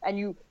Glass, and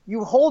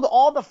you hold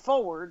all the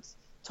forwards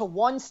to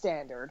one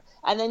standard,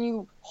 and then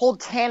you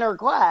hold Tanner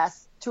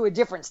Glass to a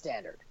different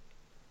standard.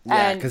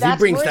 Yeah, because he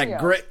brings Mourinho. That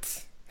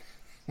grit.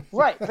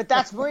 Right, but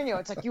that's Mourinho.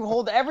 It's like you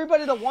hold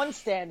everybody to one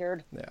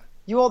standard. Yeah.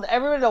 You hold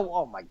everybody to,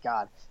 oh my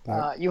God.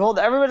 You hold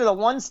everybody to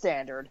one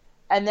standard,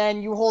 and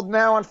then you hold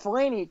Marouane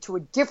Fellaini to a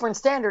different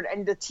standard,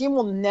 and the team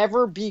will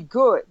never be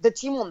good. The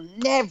team will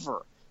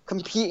never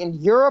compete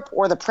in Europe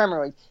or the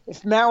Premier League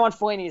if Marouane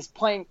Fellaini is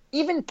playing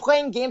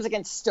games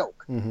against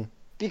Stoke. Mm-hmm.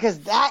 Because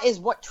that is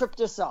what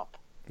tripped us up.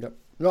 Yep.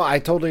 No, I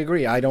totally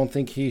agree. I don't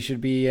think he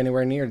should be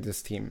anywhere near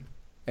this team.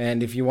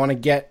 And if you want to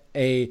get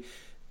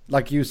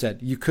like you said,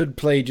 you could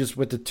play just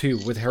with the two,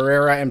 with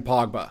Herrera and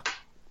Pogba.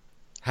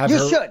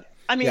 Should.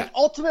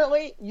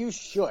 Ultimately, you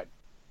should.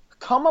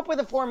 Come up with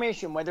a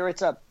formation, whether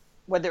it's a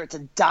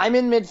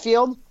diamond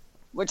midfield,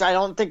 which I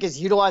don't think is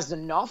utilized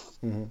enough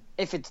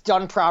if it's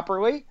done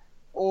properly,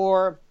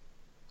 or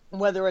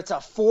whether it's a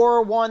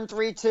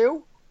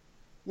 4-1-3-2.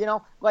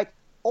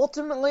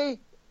 Ultimately,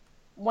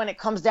 when it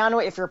comes down to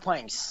it, if you're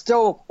playing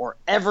Stoke or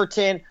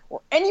Everton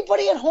or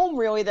anybody at home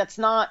really that's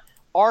not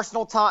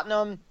Arsenal,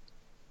 Tottenham,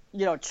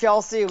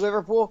 Chelsea,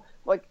 Liverpool,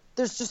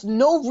 there's just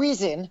no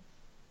reason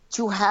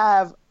to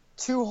have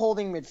two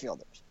holding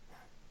midfielders.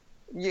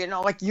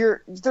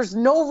 There's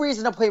no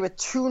reason to play with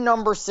two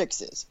number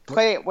sixes.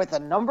 Play it with a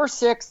number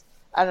 6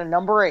 and a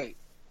number 8,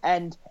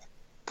 and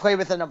play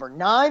with a number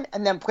 9,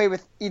 and then play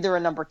with either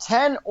a number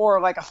 10 or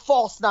a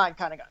false 9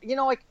 kind of guy.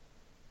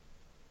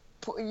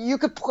 You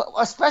could,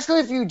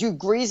 especially if you do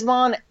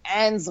Griezmann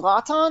and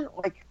Zlatan,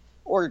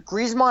 or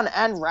Griezmann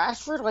and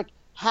Rashford,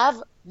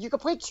 you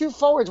could play two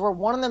forwards where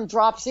one of them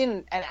drops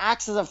in and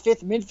acts as a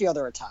fifth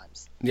midfielder at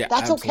times. Yeah,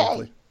 that's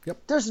absolutely. Okay. Yep.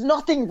 There's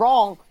nothing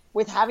wrong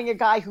with having a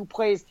guy who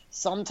plays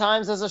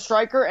sometimes as a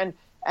striker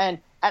and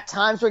at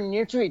times when you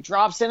need to, he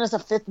drops in as a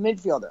fifth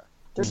midfielder.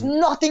 There's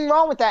nothing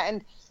wrong with that.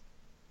 And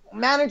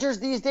managers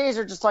these days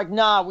are just like,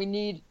 nah, we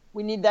need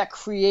that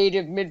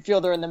creative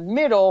midfielder in the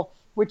middle,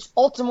 which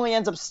ultimately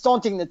ends up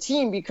stunting the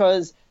team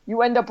because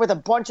you end up with a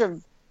bunch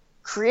of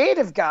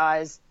creative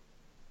guys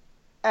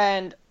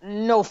and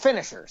no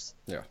finishers.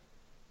 Yeah.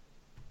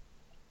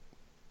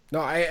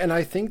 No,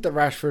 I think that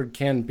Rashford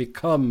can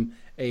become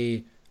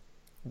a,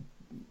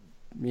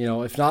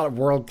 if not a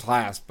world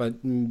class, but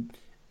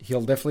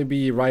he'll definitely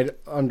be right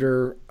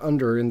under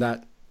in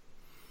that.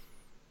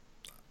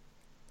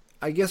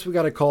 I guess we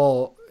got to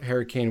call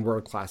Harry Kane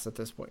world class at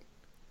this point,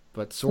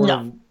 but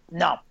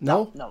No.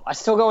 I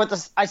still go with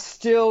this. I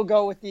still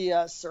go with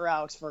the Sir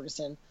Alex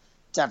Ferguson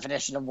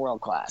definition of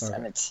world class, okay.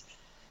 And it's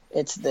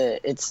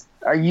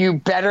are you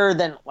better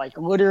than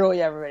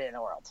literally everybody in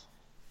the world?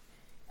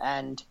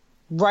 And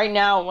right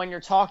now, when you're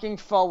talking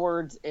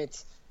forwards,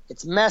 it's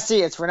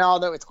Messi, it's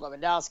Ronaldo, it's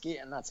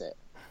Lewandowski, and that's it.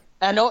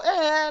 And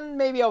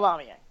maybe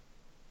Aubameyang.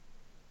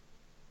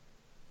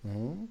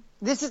 Mm-hmm.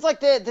 This is like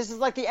the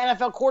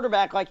NFL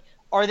quarterback.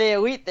 Are they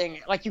elite thing?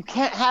 You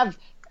can't have.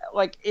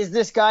 Is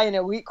this guy an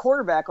elite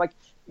quarterback?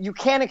 you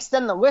can't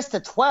extend the list to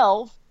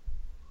 12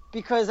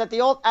 because at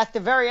the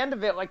very end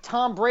of it, like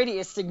Tom Brady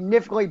is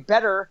significantly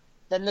better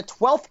than the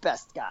 12th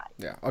best guy.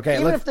 Yeah. Okay.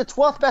 Even if the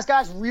 12th best guy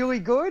is really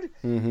good,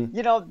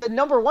 the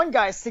number one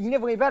guy is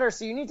significantly better,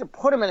 so you need to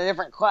put him in a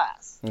different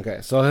class. Okay.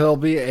 So he'll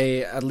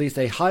be at least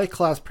a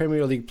high-class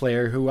Premier League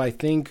player who I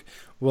think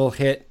will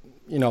hit,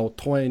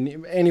 20,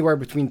 anywhere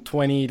between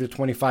 20 to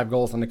 25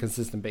 goals on a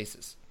consistent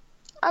basis.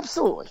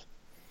 Absolutely.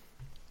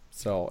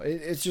 So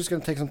it's just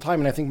going to take some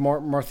time, and I think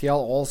Martial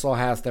also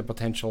has the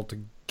potential to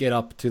get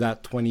up to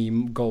that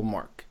 20-goal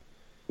mark.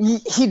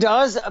 He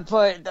does,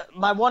 but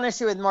my one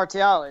issue with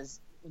Martial is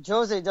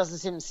Jose doesn't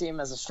seem to see him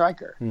as a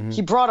striker. Mm-hmm.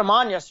 He brought him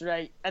on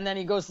yesterday, and then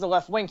he goes to the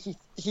left wing.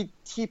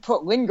 He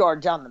put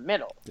Lingard down the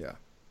middle. Yeah.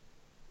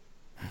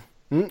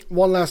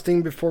 One last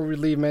thing before we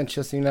leave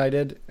Manchester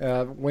United.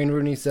 Wayne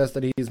Rooney says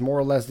that he's more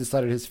or less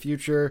decided his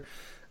future,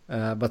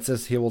 but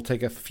says he will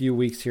take a few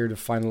weeks here to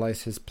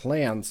finalize his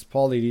plans.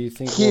 Paulie, do you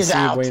think we'll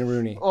see Wayne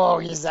Rooney? Oh,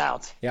 he's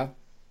out. Yeah?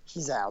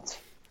 He's out.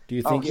 Do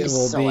you think it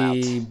will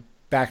be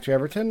back to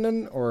Everton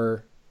then,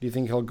 or do you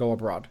think he'll go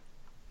abroad?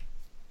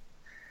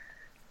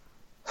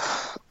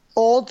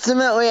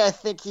 Ultimately, I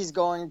think he's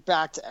going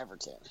back to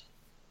Everton.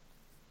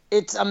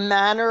 It's a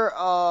matter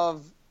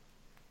of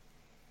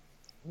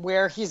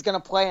where he's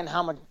going to play and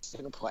how much he's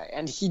going to play.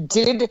 And he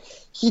did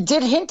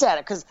hint at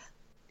it because,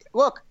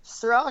 look,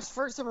 Sir Alex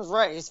Ferguson was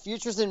right. His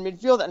future's in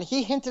midfield, and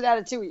he hinted at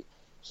it too.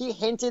 He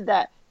hinted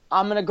that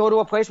I'm going to go to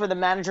a place where the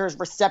manager is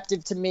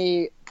receptive to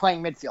me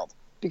playing midfield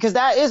because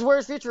that is where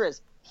his future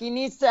is. He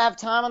needs to have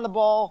time on the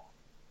ball.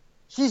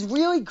 He's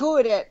really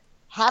good at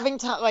having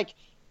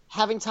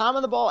time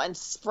on the ball and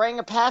spraying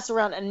a pass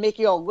around and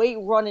making a late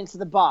run into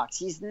the box.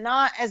 He's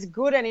not as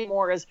good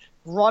anymore as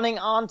running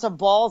onto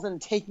balls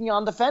and taking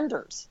on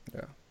defenders.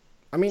 Yeah.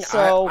 I mean,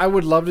 I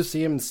would love to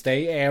see him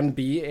stay and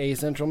be a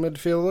central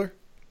midfielder.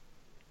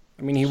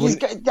 I mean,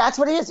 that's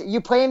what he is.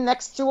 You play him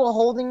next to a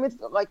holding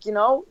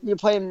midfield, you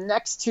play him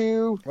next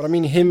to but I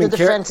mean, him the and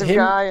defensive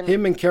guy.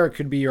 Him and Carrick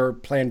could be your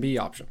plan B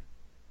option.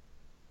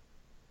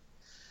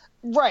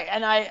 Right,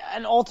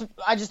 and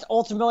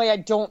ultimately I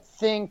don't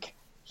think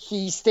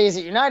he stays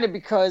at United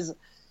because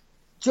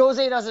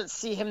Jose doesn't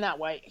see him that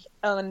way,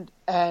 and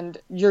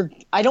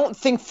I don't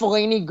think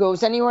Fellaini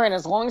goes anywhere, and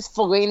as long as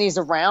Fellaini's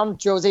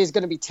around, Jose is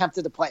going to be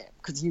tempted to play him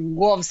because he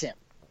loves him.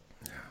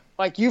 Yeah.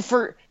 Like you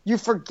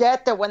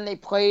forget that when they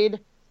played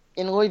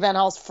in Louis van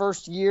Gaal's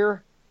first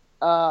year,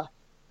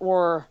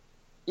 or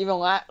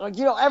even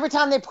every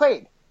time they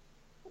played,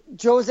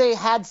 Jose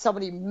had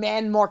somebody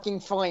man marking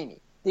Fellaini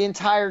the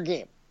entire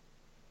game.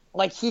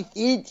 Like he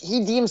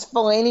deems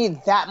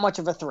Fellaini that much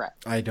of a threat.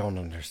 I don't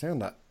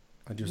understand that.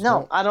 I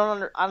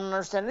don't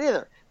understand it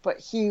either. But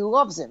he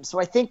loves him, so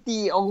I think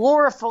the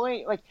allure of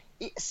Fellaini.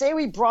 Say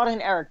we brought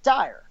in Eric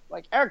Dyer.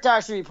 Eric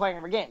Dyer should be playing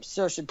every game.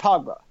 So should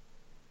Pogba.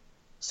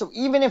 So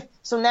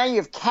now you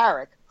have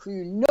Carrick, who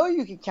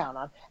you can count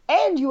on,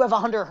 and you have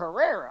Ander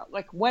Herrera.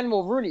 When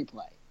will Rooney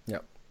play?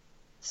 Yep.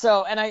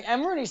 So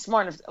and Rooney's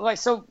smart enough.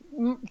 So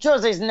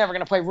Jose's never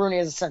going to play Rooney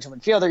as a central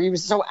midfielder. He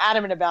was so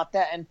adamant about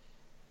that, and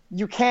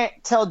you can't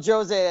tell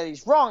Jose that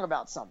he's wrong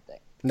about something.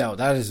 No,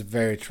 that is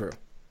very true.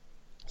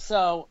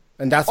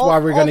 And that's why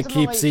we're going to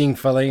keep seeing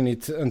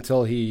Fellaini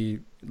until he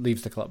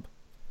leaves the club.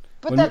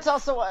 But that's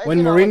also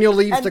when Mourinho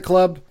leaves the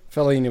club,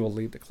 Fellaini will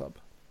leave the club.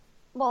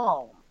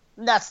 Well,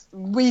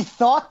 we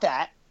thought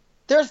that.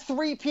 There's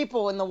 3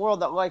 people in the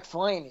world that like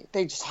Fellaini.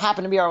 They just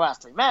happen to be our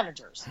last 3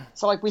 managers.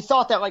 So we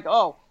thought that Louis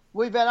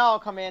van Gaal will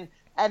come in,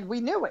 and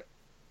we knew it.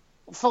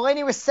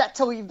 Fellaini was set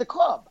to leave the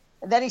club.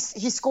 And then he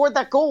scored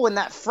that goal in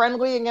that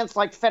friendly against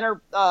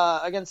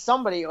against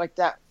somebody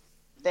that.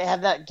 They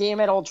had that game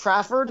at Old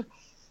Trafford,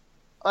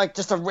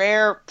 just a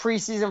rare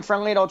preseason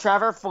friendly at Old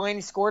Trafford.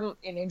 Fellaini scored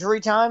in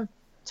injury time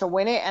to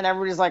win it, and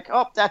everybody's like,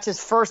 "Oh, that's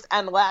his first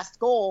and last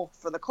goal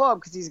for the club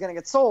because he's going to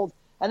get sold."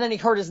 And then he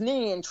hurt his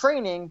knee in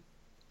training,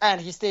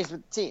 and he stays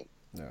with the team.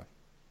 Yeah.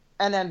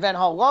 And then Van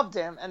Gaal loved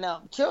him, and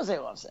now Jose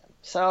loves him.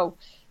 So,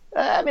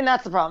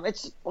 that's the problem.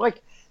 It's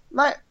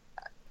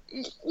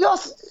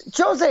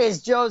Jose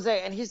is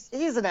Jose, and he's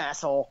an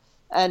asshole.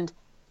 And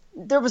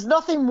there was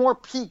nothing more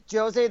peak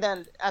Jose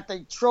than at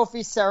the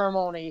trophy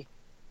ceremony,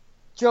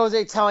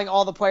 Jose telling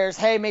all the players,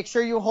 "Hey, make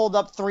sure you hold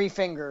up 3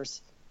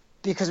 fingers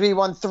because we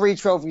won 3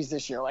 trophies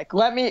this year.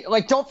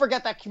 Don't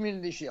forget that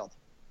community shield."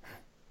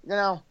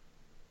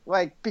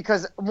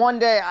 Because one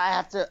day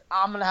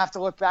I'm gonna have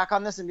to look back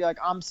on this and be like,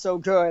 I'm so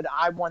good.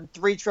 I won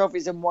 3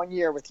 trophies in 1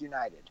 year with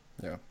United.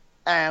 Yeah.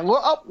 And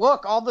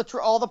look, all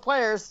the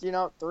players,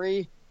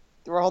 3,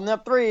 they were holding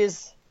up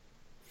 3s.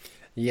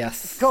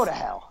 Yes. Go to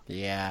hell.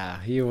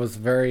 Yeah, he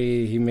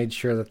made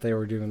sure that they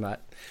were doing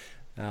that.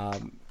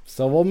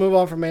 So we'll move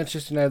on from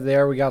Manchester United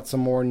there. We got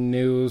some more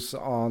news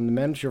on the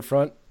manager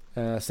front.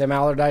 Sam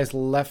Allardyce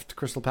left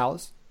Crystal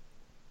Palace.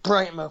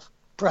 Brilliant move.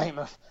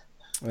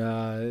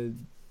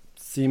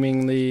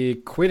 Seemingly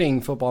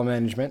quitting football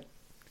management.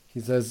 He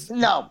says...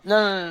 No.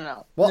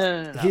 Well,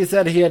 no. He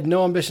said he had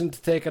no ambition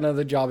to take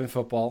another job in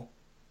football.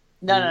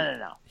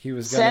 No. He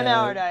was going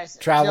to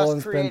travel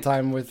and spend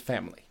time with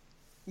family.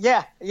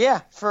 Yeah.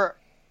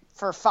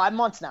 for 5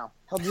 months now.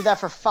 He'll do that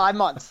for 5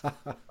 months.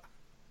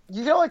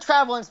 You can only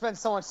travel and spend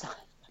so much time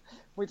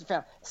with your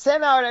family.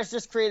 Sam Allardyce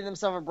just created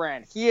himself a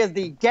brand. He is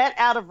the get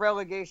out of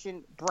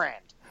relegation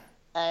brand.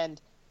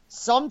 And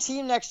some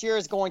team next year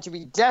is going to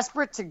be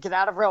desperate to get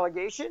out of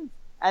relegation,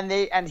 and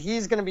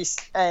he's going to be,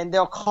 and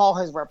they'll call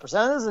his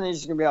representatives, and he's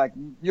just going to be like,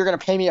 "You're going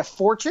to pay me a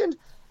fortune,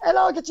 and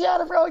I'll get you out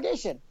of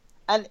relegation."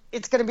 And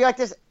it's going to be like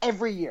this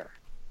every year,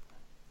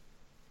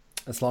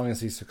 as long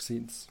as he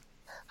succeeds.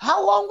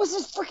 How long was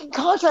his freaking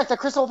contract at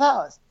Crystal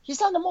Palace? He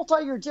signed a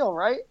multi-year deal,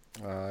 right?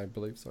 I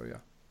believe so. Yeah.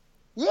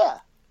 Yeah.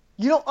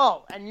 You don't.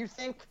 Oh, and you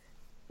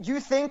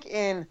think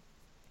in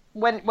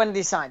when did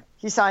he sign?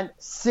 He signed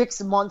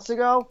 6 months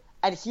ago.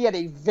 And he had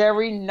a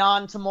very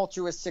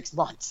non-tumultuous 6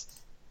 months.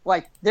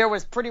 Like, there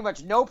was pretty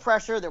much no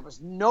pressure. There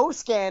was no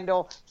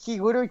scandal. He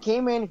literally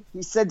came in.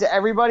 He said to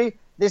everybody,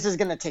 this is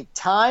going to take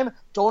time.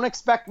 Don't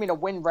expect me to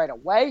win right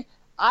away.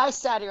 I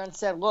sat here and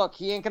said, look,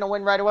 he ain't going to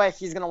win right away.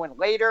 He's going to win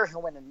later.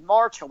 He'll win in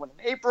March. He'll win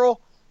in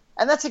April.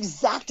 And that's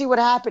exactly what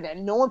happened.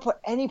 And no one put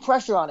any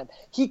pressure on him.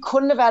 He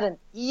couldn't have had an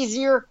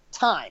easier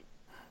time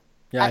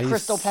at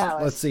Crystal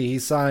Palace. Let's see. He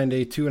signed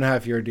a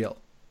 2.5-year deal.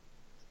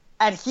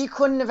 And he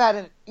couldn't have had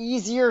an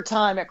easier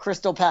time at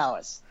Crystal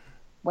Palace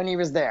when he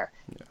was there.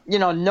 Yeah. You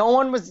know, no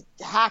one was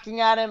hacking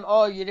at him.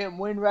 Oh, you didn't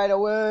win right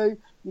away.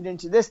 You didn't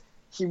do this.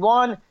 He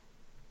won.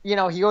 You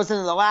know, he goes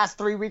into the last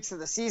 3 weeks of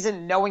the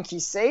season knowing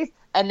he's safe.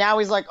 And now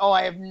he's like, oh,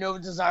 I have no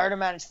desire to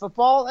manage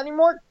football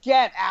anymore.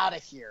 Get out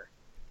of here.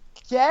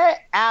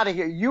 Get out of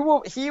here.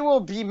 He will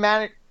be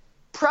managed,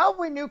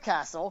 probably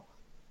Newcastle.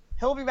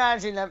 He'll be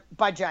managing them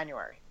by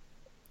January.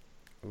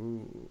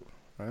 Ooh.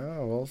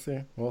 Oh, we'll see.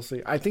 We'll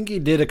see. I think he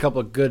did a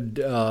couple of good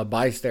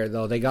buys there,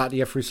 though. They got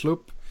Jeffrey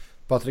Sloop,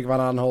 Patrick Van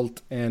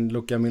Aanholt, and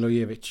Luka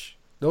Milojevic.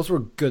 Those were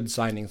good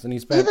signings, and he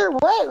spent either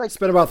way,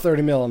 spent about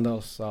 $30 million on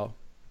those. So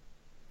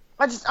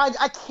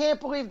I can't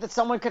believe that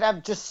someone could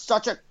have just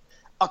such a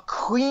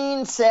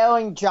clean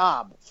sailing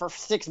job for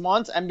 6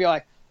 months and be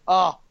like,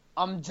 oh,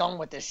 I'm done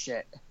with this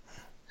shit.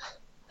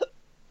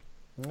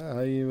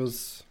 Yeah, he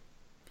was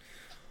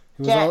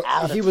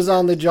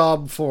on the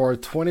job for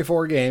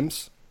 24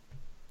 games.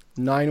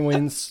 9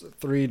 wins,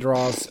 3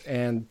 draws,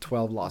 and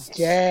 12 losses.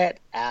 Get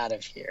out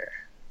of here.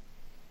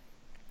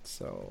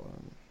 So,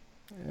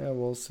 yeah,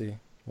 we'll see.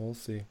 We'll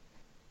see.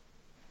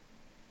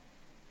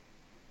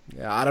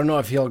 Yeah, I don't know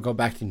if he'll go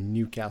back to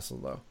Newcastle,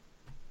 though.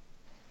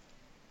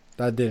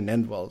 That didn't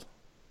end well.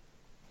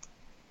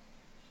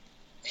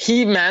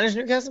 He managed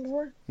Newcastle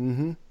before?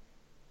 Mm-hmm.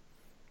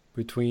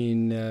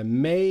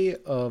 Between May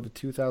of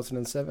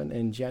 2007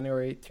 and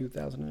January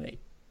 2008.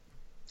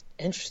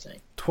 Interesting.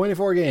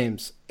 24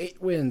 games,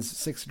 8 wins,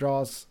 6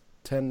 draws,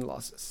 10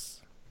 losses.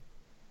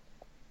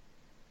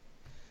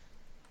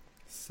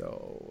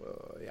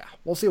 So, yeah.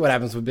 We'll see what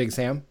happens with Big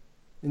Sam.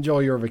 Enjoy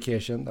your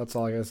vacation. That's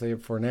all I got to say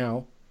for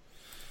now.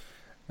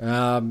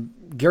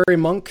 Gary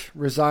Monk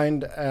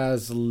resigned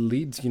as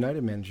Leeds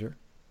United manager.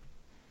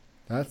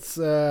 That's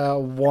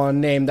one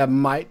name that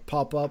might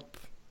pop up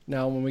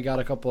now when we got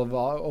a couple of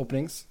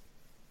openings.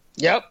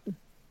 Yep.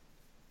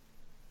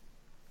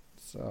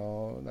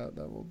 So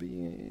that will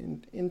be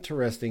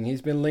interesting.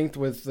 He's been linked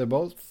with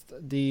both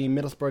the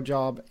Middlesbrough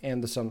job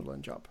and the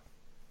Sunderland job.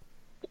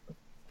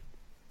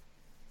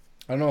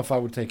 I don't know if I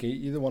would take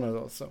either one of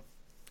those, so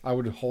I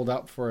would hold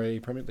out for a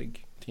Premier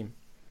League team.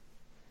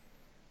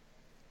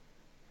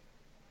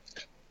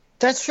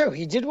 That's true.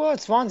 He did well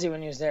at Swansea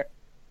when he was there.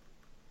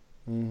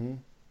 Mm-hmm.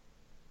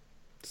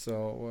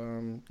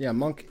 So, yeah,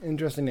 Monk,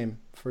 interesting name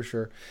for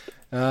sure.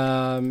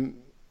 Marco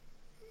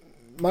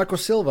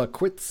Silva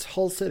quits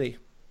Hull City.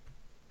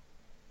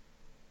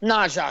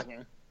 Not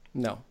shocking.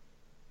 No.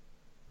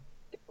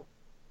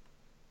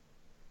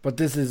 But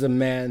this is a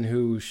man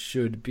who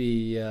should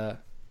be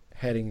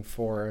heading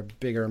for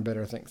bigger and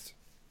better things.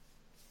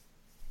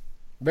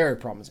 Very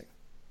promising.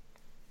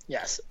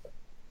 Yes.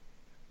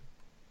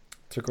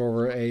 Took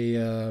over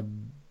a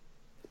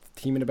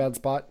team in a bad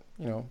spot.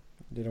 You know,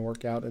 didn't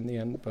work out in the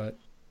end, but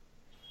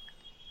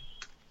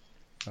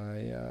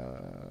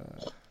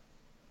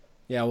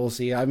yeah, we'll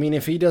see. I mean,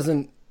 if he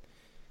doesn't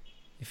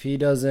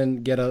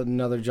get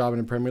another job in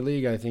the Premier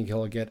League, I think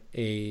he'll get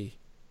a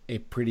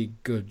pretty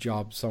good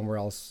job somewhere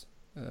else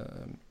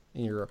in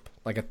Europe.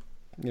 Like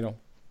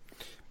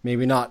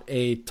maybe not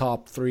a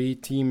top 3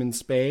 team in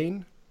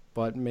Spain,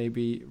 but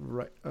maybe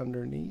right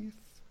underneath.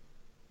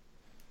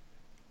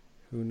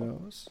 Who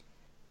knows?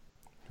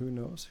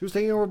 Who's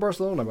taking over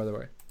Barcelona, by the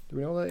way? Do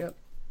we know that yet?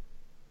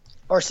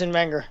 Arsene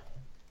Wenger.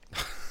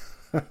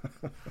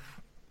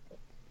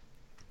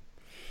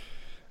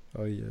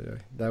 Oh yeah,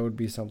 that would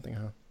be something,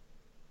 huh?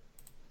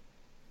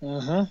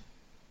 Mm-hmm.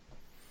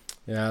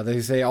 Yeah,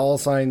 they say all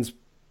signs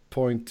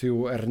point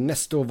to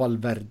Ernesto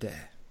Valverde.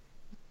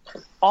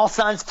 All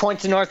signs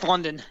point to North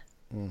London.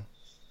 Mm.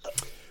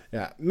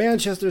 Yeah,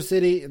 Manchester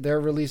City,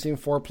 they're releasing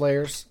 4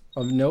 players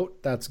of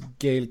note. That's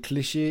Gael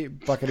Clichy,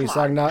 Bakary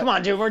Sagna. Come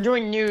on, dude, we're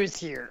doing news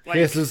here.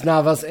 Jesus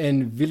Navas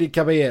and Willy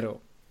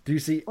Caballero. Do you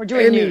see? We're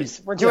doing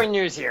news. We're doing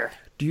news here.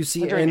 Do you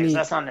see any? News.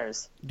 That's not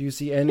news. Do you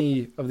see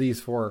any of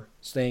these 4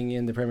 staying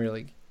in the Premier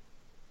League?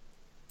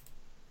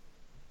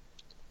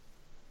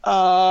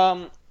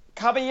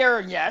 Caballero,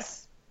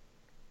 yes,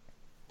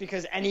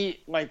 because any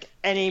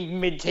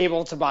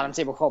mid-table to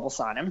bottom-table club will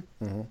sign him.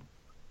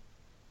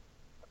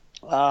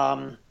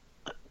 Mm-hmm.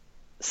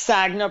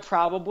 Sagna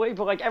probably,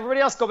 but like everybody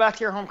else, go back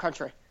to your home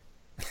country.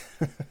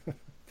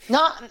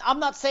 I'm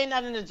not saying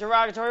that in a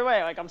derogatory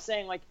way. Like I'm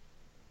saying, like,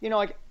 you know,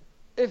 like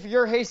if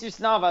you're Jesus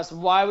Navas,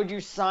 why would you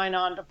sign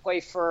on to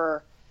play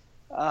for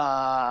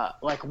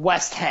like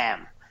West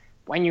Ham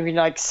when you can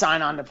like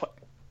sign on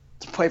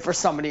to play for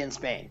somebody in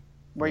Spain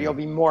where you'll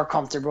be more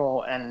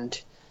comfortable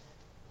and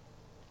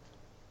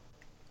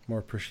more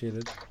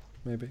appreciated,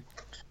 maybe.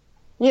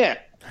 Yeah.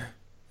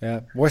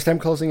 Yeah. West Ham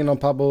closing in on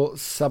Pablo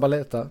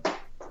Zabaleta,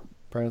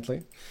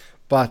 apparently.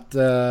 But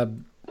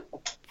Slaven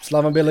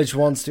Bilic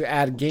wants to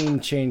add game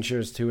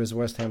changers to his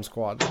West Ham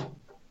squad.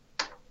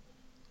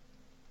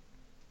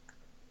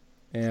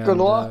 And good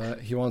luck.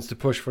 He wants to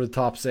push for the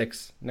top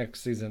 6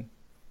 next season.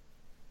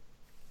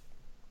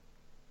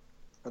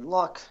 Good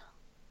luck.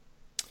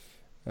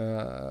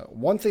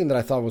 One thing that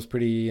I thought was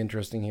pretty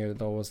interesting here,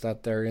 though, was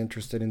that they're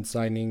interested in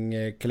signing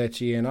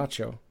Kelechi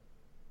Iheanacho.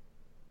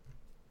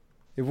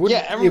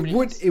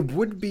 It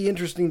would be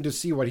interesting to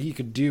see what he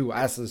could do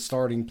as a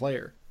starting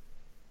player.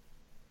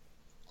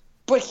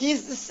 But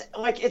it's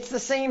the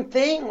same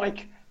thing.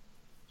 Like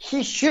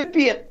he should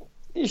be a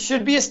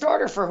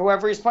starter for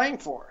whoever he's playing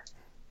for.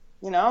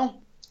 You know.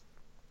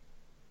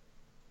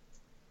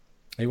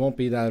 He won't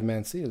be that at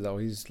Man City though.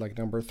 He's like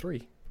number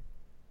 3.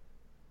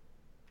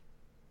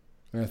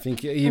 And I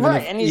think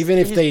even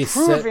if they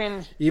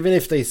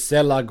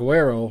sell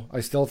Aguero, I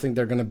still think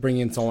they're going to bring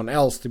in someone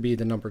else to be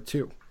the number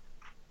 2.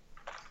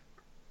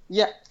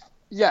 Yeah.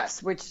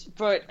 Yes.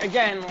 But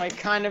again, like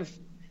kind of,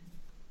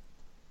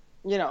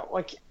 you know,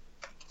 like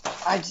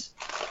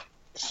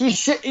he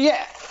should.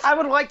 Yeah, I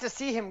would like to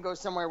see him go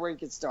somewhere where he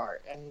could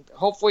start, and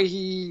hopefully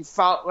he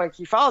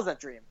follows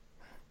that dream.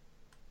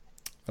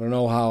 I don't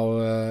know how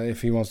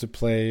if he wants to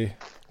play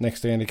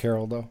next to Andy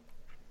Carroll though.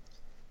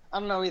 I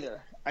don't know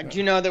either. I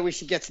do know that we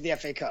should get to the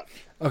FA Cup.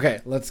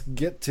 Okay, let's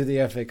get to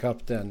the FA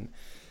Cup then.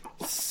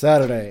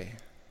 Saturday,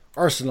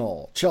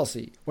 Arsenal,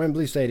 Chelsea,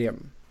 Wembley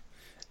Stadium.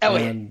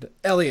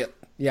 Elliot.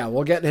 Yeah,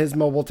 we'll get his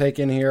mobile take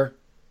in here.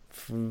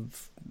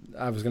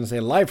 I was going to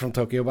say live from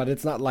Tokyo, but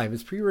it's not live.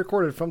 It's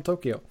pre-recorded from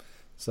Tokyo.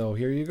 So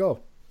here you go.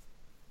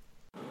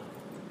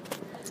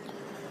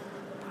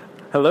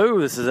 Hello,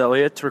 this is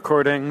Elliot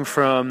recording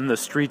from the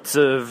streets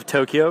of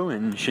Tokyo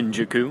in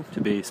Shinjuku,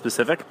 to be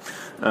specific.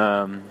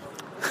 I'm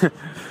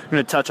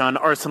going to touch on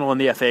Arsenal in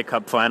the FA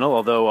Cup final,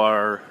 although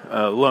our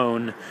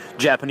lone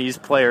Japanese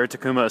player,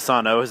 Takuma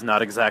Asano, has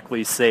not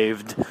exactly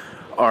saved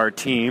our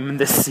team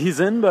this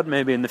season, but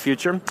maybe in the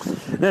future.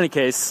 In any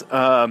case,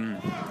 I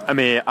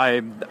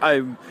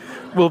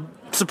will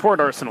support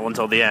Arsenal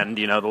until the end.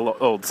 You know, the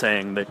old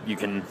saying that you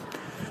can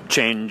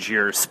change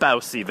your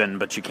spouse even,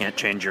 but you can't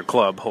change your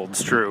club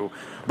holds true.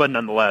 But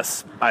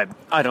nonetheless, I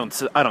don't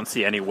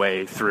see any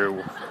way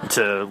through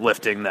to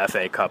lifting the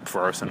FA Cup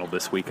for Arsenal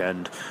this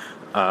weekend.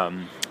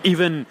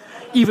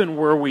 Even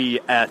were we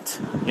at,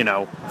 you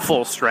know,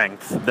 full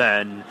strength,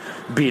 then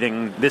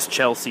beating this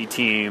Chelsea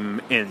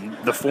team in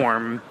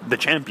the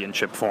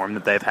championship form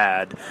that they've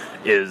had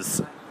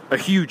is a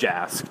huge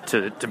ask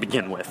to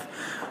begin with.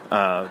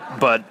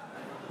 But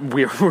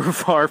we're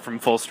far from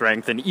full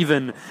strength, and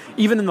even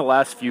in the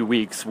last few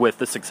weeks with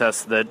the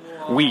success that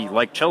we,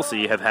 like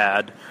Chelsea, have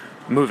had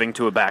moving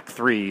to a back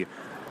 3,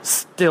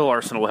 still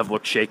Arsenal have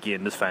looked shaky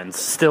in defense.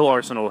 Still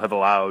Arsenal have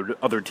allowed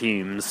other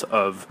teams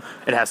of,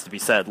 it has to be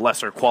said,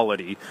 lesser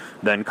quality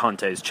than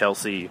Conte's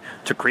Chelsea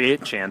to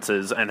create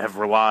chances, and have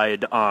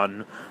relied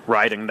on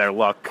riding their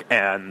luck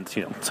and,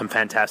 you know, some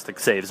fantastic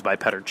saves by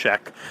Petr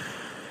Cech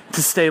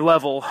to stay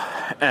level.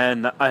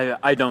 And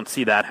I don't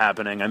see that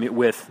happening. I mean,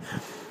 with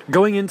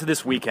going into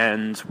this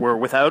weekend, we're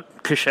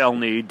without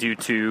Koscielny due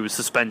to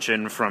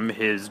suspension from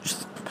his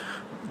just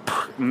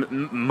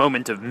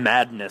moment of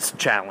madness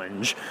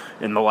challenge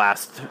in the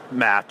last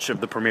match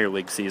of the Premier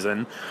League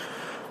season.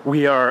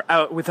 We are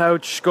out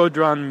without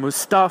Shkodran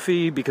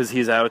Mustafi because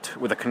he's out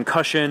with a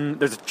concussion.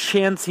 There's a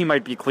chance he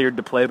might be cleared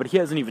to play, but he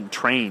hasn't even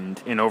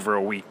trained in over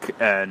a week,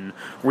 and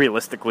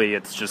realistically,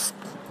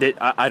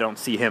 I don't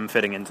see him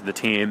fitting into the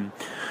team.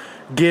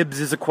 Gibbs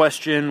is a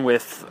question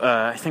with,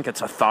 I think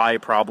it's a thigh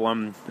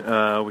problem,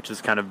 which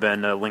has kind of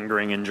been a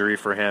lingering injury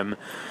for him.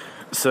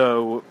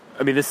 So,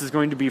 I mean, this is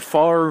going to be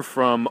far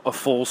from a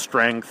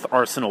full-strength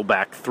Arsenal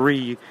back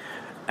 3,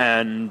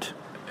 and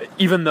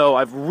even though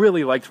I've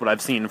really liked what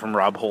I've seen from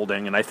Rob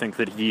Holding, and I think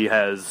that he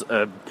has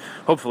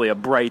hopefully a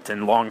bright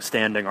and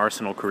long-standing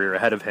Arsenal career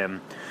ahead of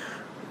him,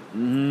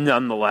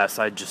 nonetheless,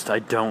 I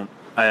don't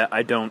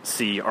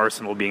see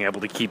Arsenal being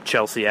able to keep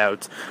Chelsea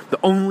out. The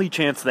only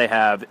chance they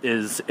have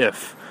is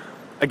if,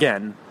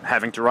 again,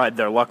 having to ride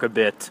their luck a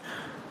bit,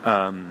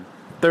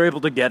 they're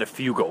able to get a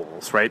few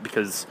goals, right?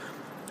 Because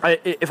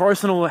if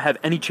Arsenal have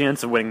any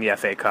chance of winning the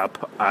FA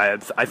Cup, I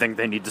think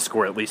they need to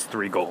score at least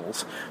 3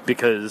 goals,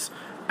 because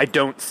I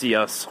don't see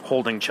us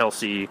holding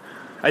Chelsea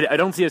I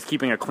don't see us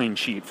keeping a clean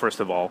sheet, first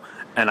of all,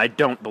 and I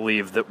don't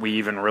believe that we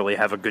even really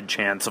have a good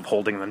chance of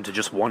holding them to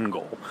just one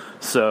goal.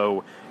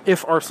 So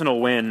if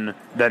Arsenal win,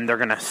 then they're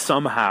going to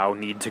somehow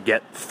need to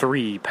get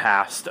 3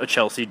 past a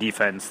Chelsea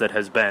defense that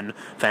has been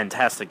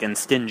fantastic and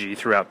stingy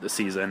throughout the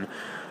season,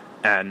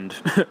 and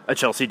a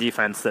Chelsea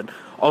defense that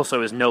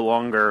also is no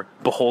longer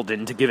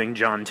beholden to giving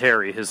John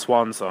Terry his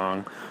swan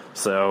song.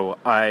 So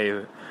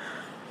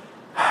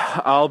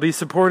I'll be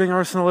supporting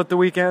Arsenal at the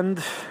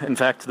weekend. In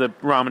fact, the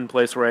ramen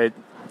place where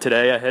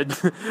today I had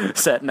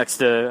sat next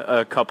to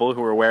a couple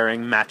who were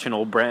wearing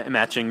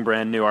matching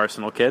brand new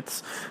Arsenal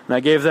kits, and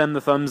I gave them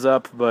the thumbs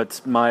up,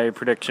 but my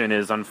prediction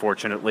is,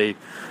 unfortunately,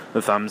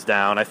 the thumbs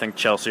down. I think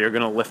Chelsea are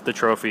going to lift the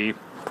trophy,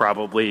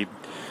 probably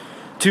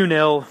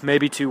 2-0,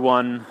 maybe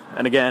 2-1,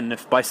 and again,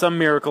 if by some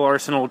miracle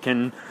Arsenal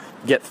can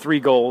get 3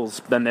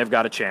 goals, then they've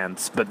got a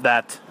chance, but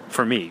that,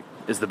 for me,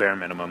 is the bare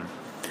minimum.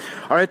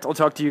 All right, I'll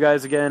talk to you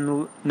guys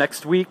again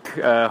next week.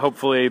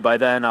 Hopefully by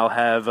then I'll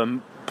have a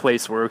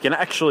place where we can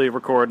actually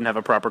record and have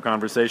a proper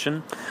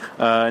conversation.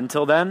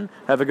 Until then,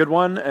 have a good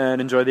one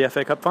and enjoy the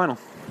FA Cup final.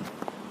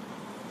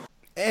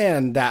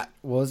 And that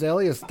was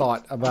Elliot's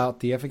thought about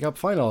the FA Cup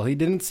final. He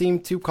didn't seem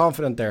too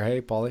confident there. Hey,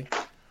 Pauly.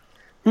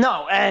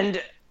 No, and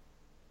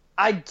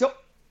I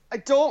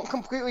don't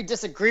completely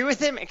disagree with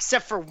him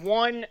except for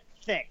one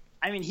thing.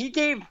 I mean, he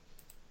gave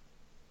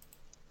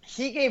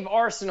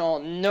Arsenal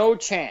no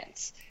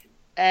chance.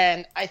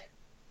 And I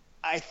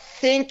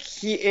think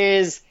he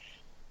is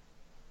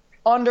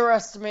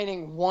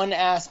underestimating one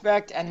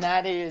aspect, and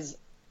that is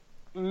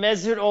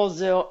Mesut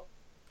Ozil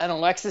and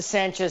Alexis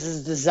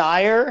Sanchez's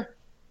desire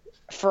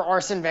for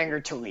Arsene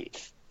Wenger to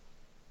leave.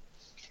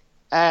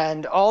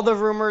 And all the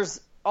rumors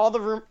out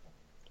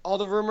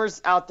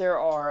there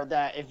are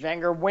that if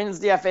Wenger wins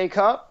the FA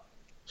Cup,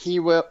 he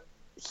will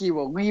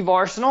leave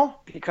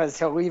Arsenal because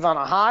he'll leave on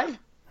a high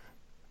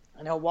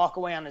and he'll walk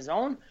away on his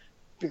own.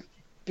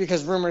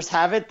 Because rumors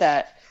have it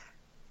that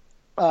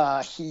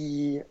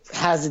he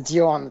has a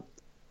deal on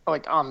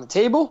the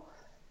table,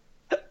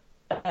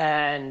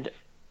 and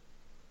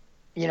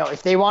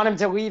if they want him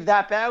to leave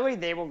that badly,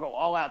 they will go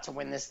all out to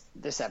win this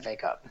FA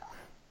Cup.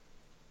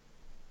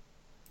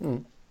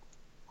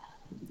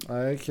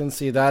 I can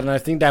see that, and I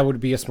think that would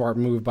be a smart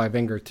move by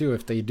Wenger too.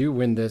 If they do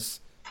win this,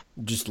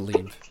 just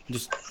leave.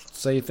 Just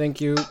say thank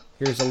you.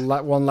 Here's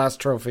one last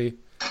trophy.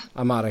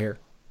 I'm out of here.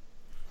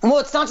 Well,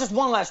 it's not just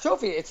one last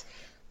trophy. It's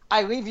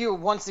I leave you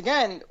once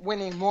again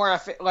winning more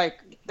FA. Like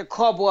the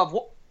club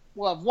will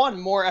have won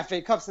more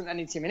FA Cups than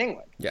any team in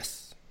England.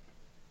 Yes.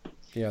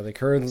 Yeah, they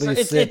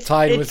currently sit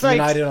tied with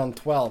United on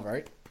 12,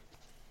 right?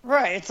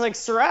 Right. It's like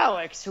Sir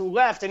Alex who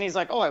left, and he's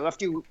like, "Oh, I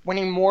left you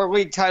winning more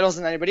league titles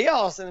than anybody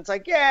else." And it's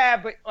like, yeah,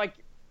 but like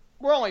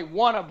we're only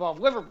 1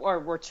 above Liverpool, or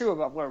we're 2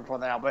 above Liverpool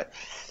now. But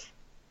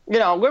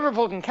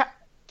Liverpool can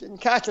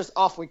catch us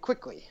awfully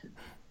quickly.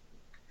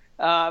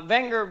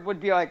 Wenger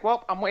would be like,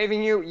 "Well, I'm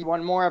waiving you. You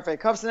won more FA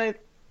Cups than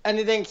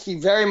anything." He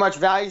very much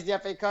values the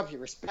FA Cup. He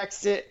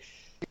respects it.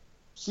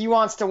 He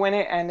wants to win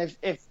it, and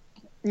if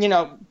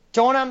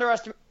don't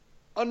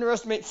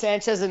underestimate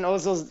Sanchez and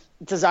Ozil's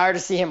desire to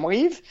see him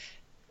leave,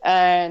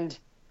 and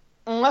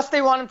unless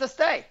they want him to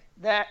stay,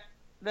 then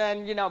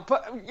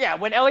But yeah,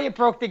 when Elliot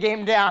broke the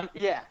game down,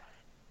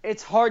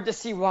 it's hard to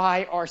see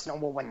why Arsenal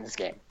will win this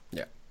game.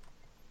 Yeah,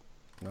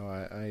 no,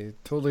 I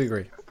totally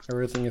agree.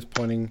 Everything is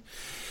pointing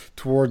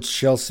towards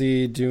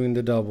Chelsea doing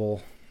the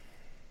double.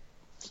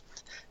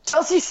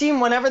 Chelsea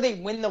seem, whenever they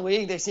win the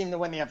league, they seem to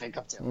win the FA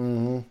Cup too.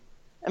 Mm-hmm.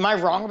 Am I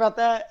wrong about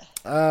that?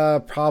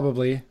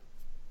 Probably,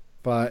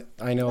 but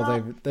I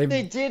know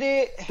they did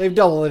it. They've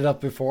doubled it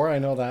up before. I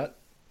know that.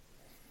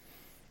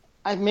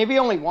 Maybe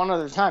only one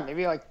other time.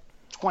 Maybe like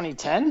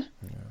 2010.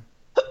 Yeah.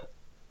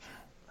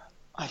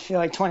 I feel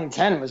like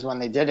 2010 was when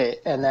they did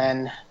it, and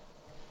then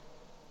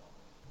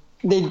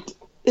they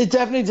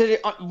definitely did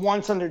it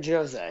once under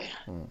Jose.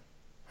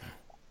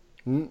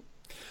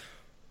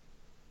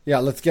 Yeah,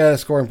 let's get a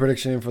scoring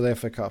prediction in for the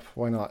FA Cup.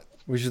 Why not?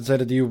 We should say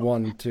that you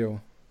won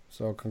too.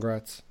 So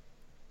congrats.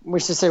 We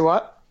should say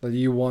what? That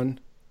you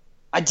won.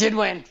 I did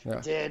win.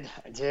 Yeah.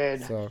 I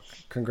did. So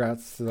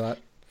congrats to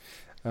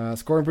that.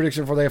 Scoring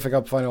prediction for the FA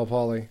Cup final,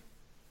 Pauly.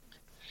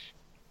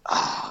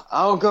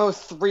 I'll go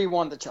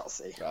 3-1 to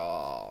Chelsea.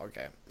 Oh,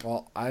 okay.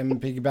 Well, I'm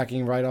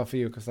piggybacking right off of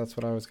you because that's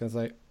what I was going to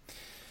say.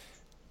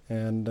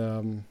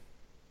 And,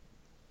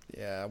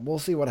 we'll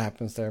see what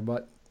happens there.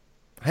 But,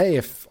 hey,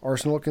 if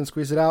Arsenal can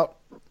squeeze it out,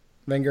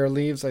 Wenger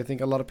leaves, I think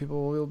a lot of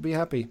people will be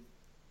happy.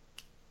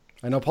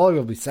 I know Pauly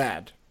will be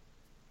sad.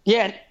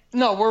 Yeah,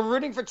 no, we're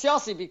rooting for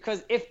Chelsea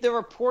because if the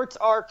reports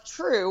are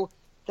true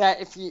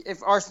that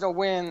if Arsenal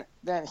win,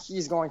 then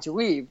he's going to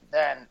leave,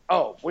 then,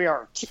 we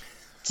are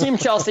Team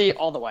Chelsea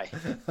all the way.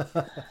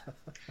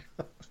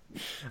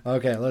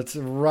 Okay, let's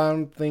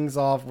round things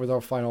off with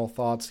our final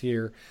thoughts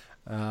here.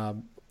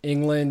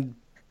 England,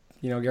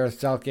 Gareth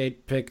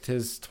Southgate picked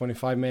his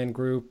 25-man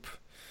group.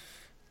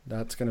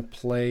 That's going to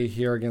play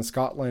here against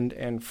Scotland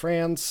and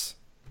France.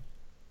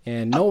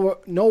 And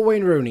no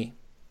Wayne Rooney.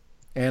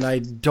 And I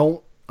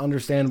don't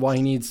understand why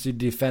he needs to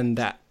defend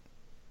that.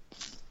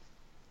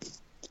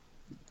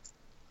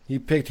 He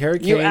picked Harry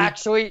Kane. You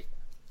actually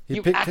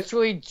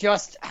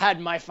just had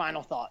my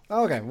final thought.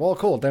 Okay, well,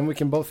 cool. Then we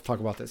can both talk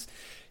about this.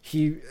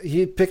 He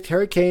picked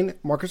Harry Kane,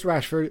 Marcus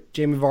Rashford,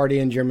 Jamie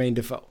Vardy, and Jermaine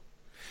Defoe.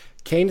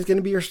 Kane is going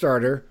to be your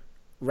starter.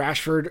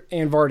 Rashford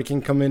and Vardy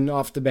can come in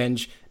off the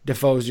bench.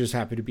 Defoe's just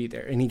happy to be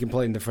there, and he can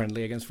play in the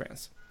friendly against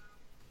France.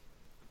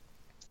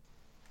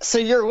 So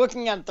you're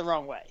looking at it the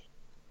wrong way.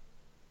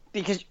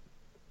 Because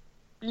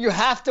you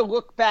have to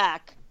look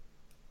back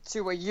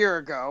to a year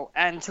ago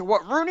and to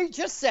what Rooney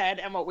just said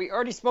and what we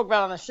already spoke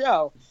about on the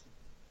show.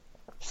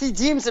 He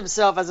deems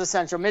himself as a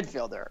central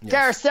midfielder. Yes.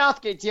 Gareth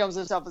Southgate deals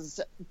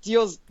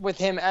with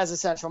him as a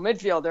central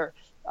midfielder.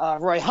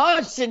 Roy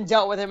Hodgson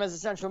dealt with him as a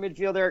central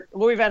midfielder.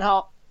 Louis van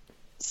Gaal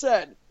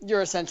said,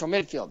 you're a central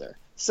midfielder.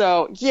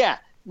 So, yeah,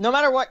 no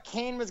matter what,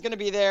 Kane was going to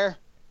be there.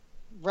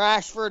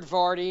 Rashford,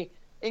 Vardy.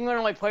 England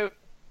only play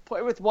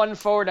with one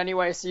forward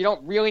anyway, so you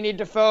don't really need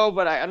Defoe,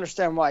 but I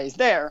understand why he's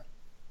there.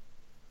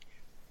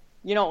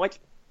 You know, like,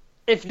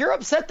 if you're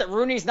upset that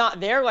Rooney's not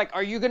there, like,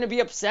 are you going to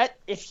be upset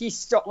if he's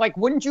still, like,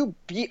 wouldn't you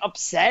be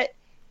upset?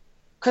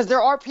 Because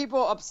there are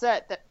people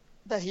upset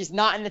that he's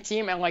not in the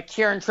team and, like,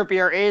 Kieran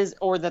Trippier is,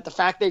 or that the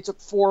fact they took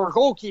 4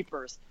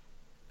 goalkeepers.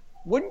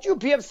 Wouldn't you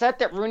be upset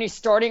that Rooney's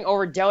starting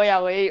over Dele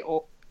Alli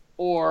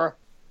or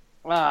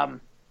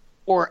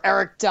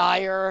Eric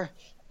Dyer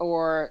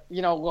or,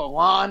 you know,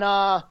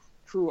 Lallana,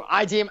 who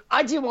I deem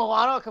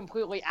Lallana a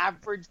completely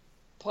average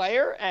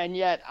player, and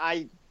yet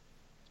I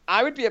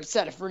would be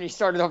upset if Rooney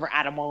started over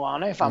Adam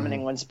Lallana if I'm an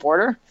England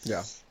supporter.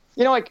 Yeah.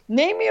 You know, like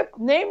name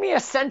me a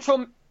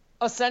central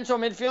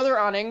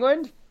midfielder on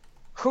England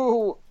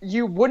who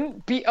you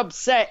wouldn't be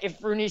upset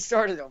if Rooney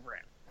started over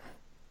him.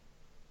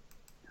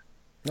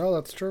 No,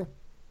 that's true.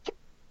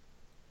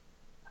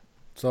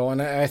 So,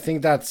 and I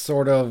think that's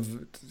sort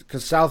of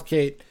because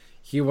Southgate,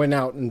 he went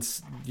out and,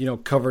 you know,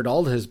 covered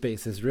all his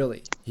bases,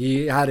 really.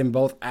 He had him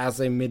both as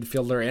a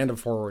midfielder and a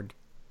forward.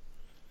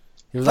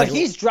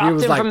 He's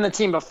dropped him from the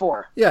team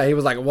before. Yeah, he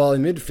was like, well,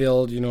 in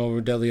midfield, you know,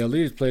 Dele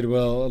Alli's played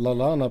well,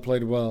 Lallana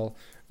played well.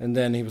 And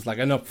then he was like,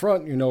 and up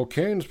front, you know,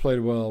 Kane's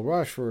played well,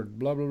 Rashford,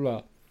 blah, blah,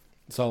 blah.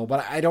 So,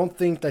 but I don't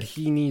think that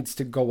he needs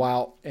to go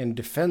out and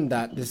defend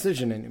that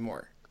decision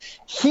anymore.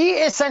 He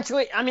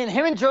essentially, I mean,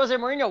 him and Jose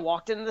Mourinho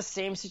walked into the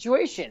same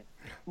situation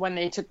when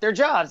they took their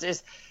jobs.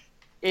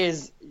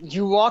 Is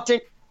you walked in,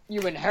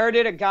 you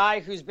inherited a guy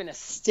who's been a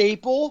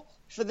staple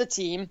for the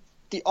team.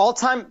 The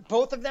all-time,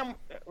 both of them,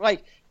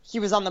 like, he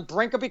was on the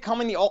brink of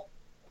becoming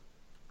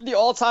the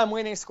all-time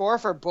leading scorer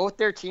for both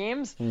their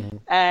teams,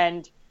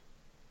 and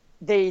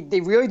they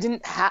really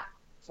didn't have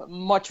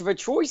much of a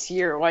choice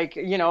here. Like,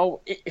 you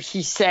know,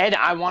 he said,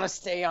 I want to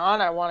stay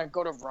on, I want to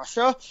go to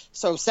Russia.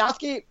 So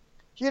Southgate,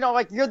 you know,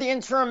 like, you're the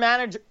interim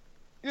manager,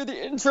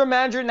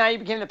 now you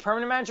became the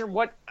permanent manager.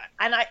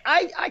 And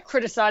I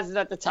criticized it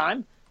at the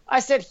time. I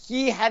said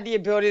he had the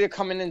ability to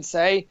come in and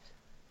say,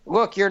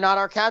 look, you're not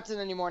our captain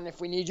anymore, and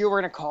if we need you, we're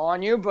going to call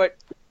on you, but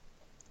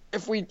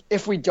if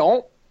we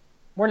don't,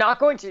 we're not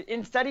going to.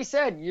 Instead, he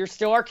said, you're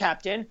still our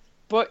captain,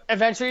 but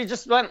eventually he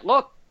just went,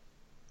 look,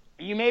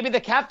 you may be the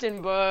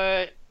captain,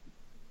 but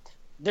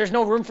there's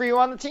no room for you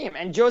on the team.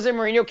 And Jose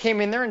Mourinho came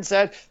in there and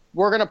said,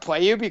 we're going to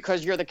play you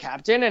because you're the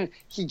captain, and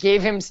he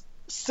gave him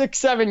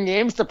 6-7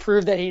 games to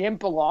prove that he didn't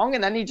belong,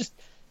 and then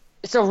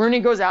so Rooney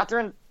goes out there,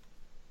 and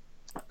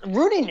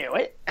Rooney knew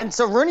it, and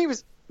so Rooney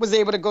was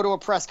able to go to a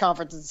press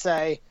conference and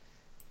say,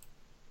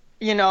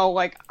 you know,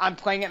 like, I'm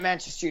playing at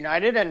Manchester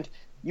United, and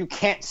you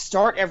can't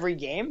start every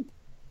game.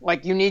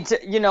 Like, you need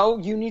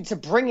to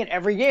bring it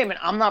every game, and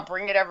I'm not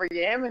bringing it every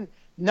game, and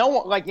no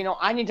one, like, you know,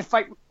 I need to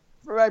fight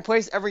for my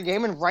place every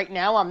game, and right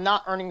now I'm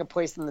not earning a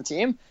place in the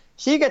team.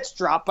 He gets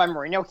dropped by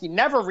Mourinho. He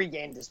never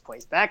regained his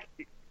place back.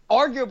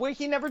 Arguably,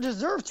 he never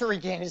deserved to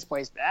regain his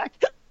place back.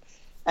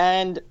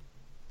 And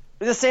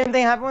the same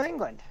thing happened with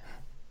England.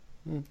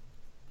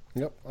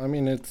 Yep. I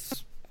mean, it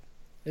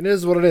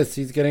is what it is.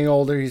 He's getting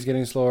older. He's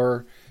getting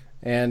slower.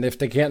 And if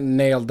they can't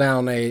nail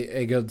down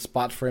a good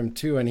spot for him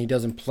too, and he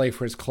doesn't play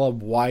for his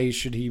club, why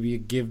should he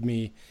give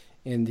me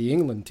in the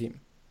England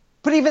team?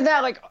 But even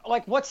that,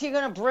 like what's he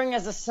going to bring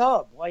as a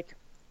sub? Like,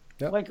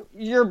 yep. Like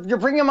you're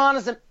bringing him on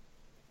as a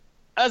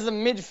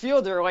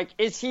midfielder. Like,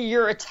 is he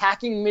your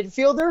attacking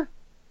midfielder?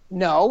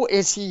 No.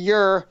 Is he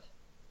going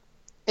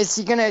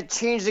to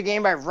change the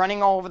game by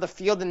running all over the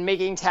field and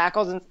making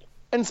tackles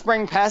and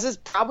spraying passes?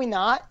 Probably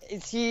not.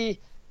 Is he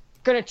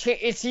going to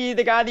change? Is he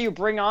the guy that you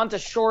bring on to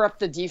shore up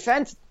the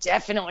defense?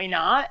 Definitely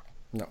not.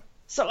 No.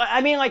 So,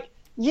 I mean, like,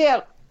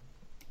 yeah,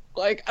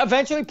 like,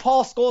 eventually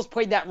Paul Scholes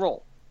played that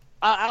role.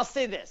 I'll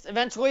say this.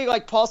 Eventually,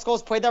 like, Paul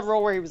Scholes played that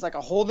role where he was like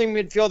a holding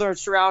midfielder.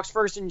 Sir Alex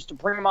Ferguson used to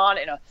bring him on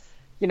in a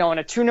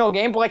 2-0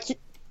 game, but like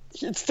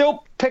he'd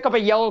still pick up a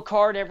yellow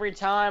card every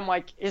time.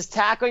 Like, his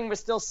tackling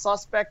was still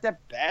suspect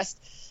at best.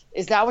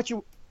 Is that what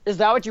you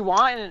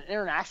want in an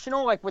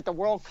international, like, with the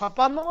World Cup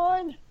on the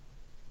line?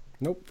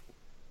 Nope.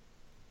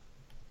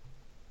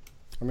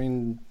 I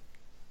mean,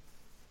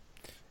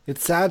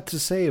 it's sad to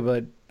say,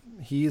 but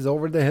he's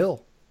over the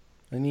hill,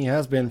 and he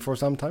has been for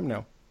some time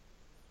now.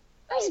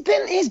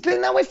 He's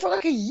been that way for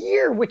like a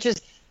year, which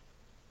is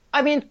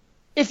I mean,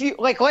 if you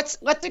like, let's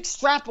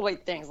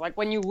extrapolate things. Like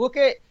when you look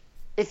at,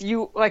 if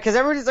you like, because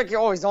everybody's like,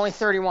 oh, he's only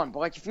 31. But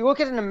like, if you look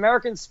at an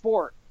American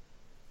sport,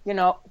 you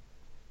know,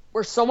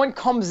 where someone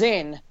comes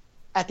in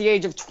at the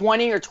age of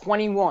 20 or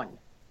 21,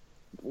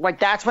 like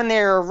that's when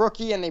they're a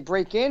rookie and they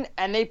break in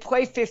and they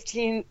play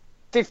 15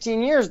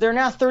 years. They're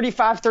now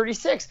 35,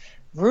 36.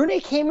 Rooney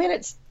came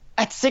in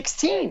at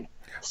 16.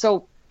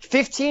 So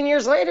 15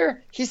 years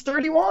later, he's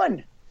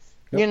 31.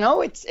 Yep. You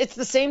know, it's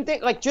the same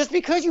thing. Like, just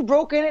because you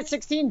broke in at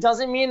 16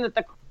 doesn't mean that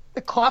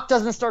the clock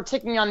doesn't start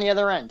ticking on the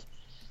other end.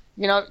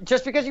 You know,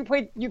 just because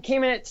you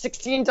came in at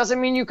 16 doesn't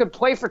mean you could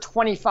play for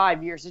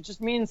 25 years. It just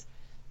means,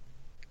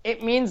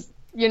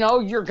 you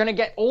know, you're going to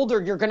get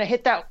older. You're going to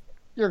hit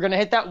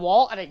that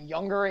wall at a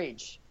younger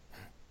age.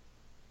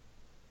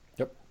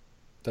 Yep.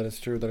 That is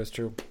true. That is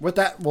true. With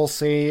that, we'll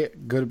say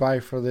goodbye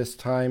for this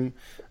time.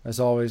 As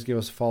always, give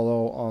us a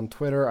follow on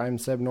Twitter. I'm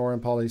Seb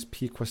Noren, Pauly's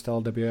P.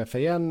 Questel,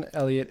 WFAN.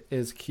 Elliot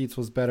is Keats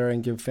Was Better,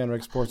 and give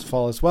FanRag Sports a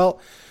follow as well.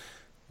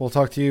 We'll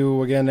talk to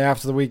you again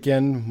after the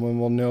weekend when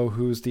we'll know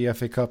who's the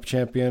FA Cup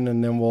champion,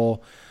 and then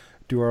we'll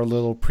do our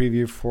little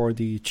preview for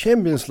the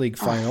Champions League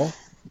final.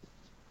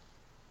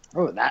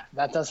 Oh,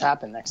 that does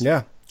happen next week.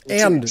 Yeah.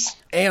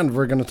 And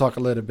we're going to talk a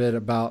little bit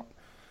about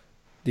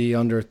the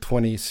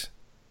under-20s,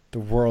 the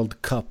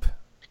World Cup.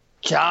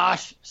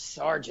 Josh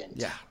Sargent.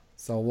 Yeah.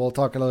 So we'll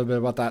talk a little bit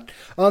about that.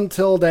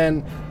 Until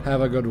then,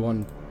 have a good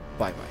one.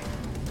 Bye-bye.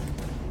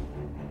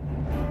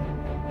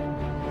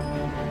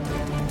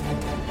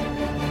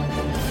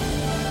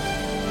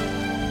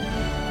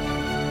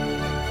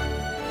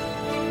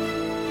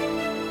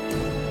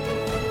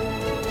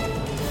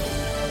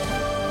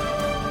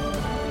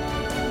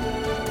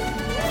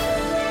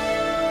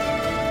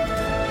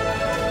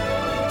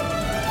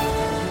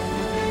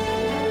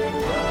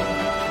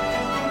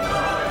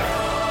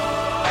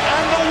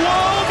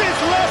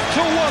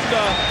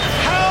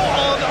 How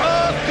on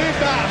earth did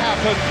that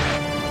happen?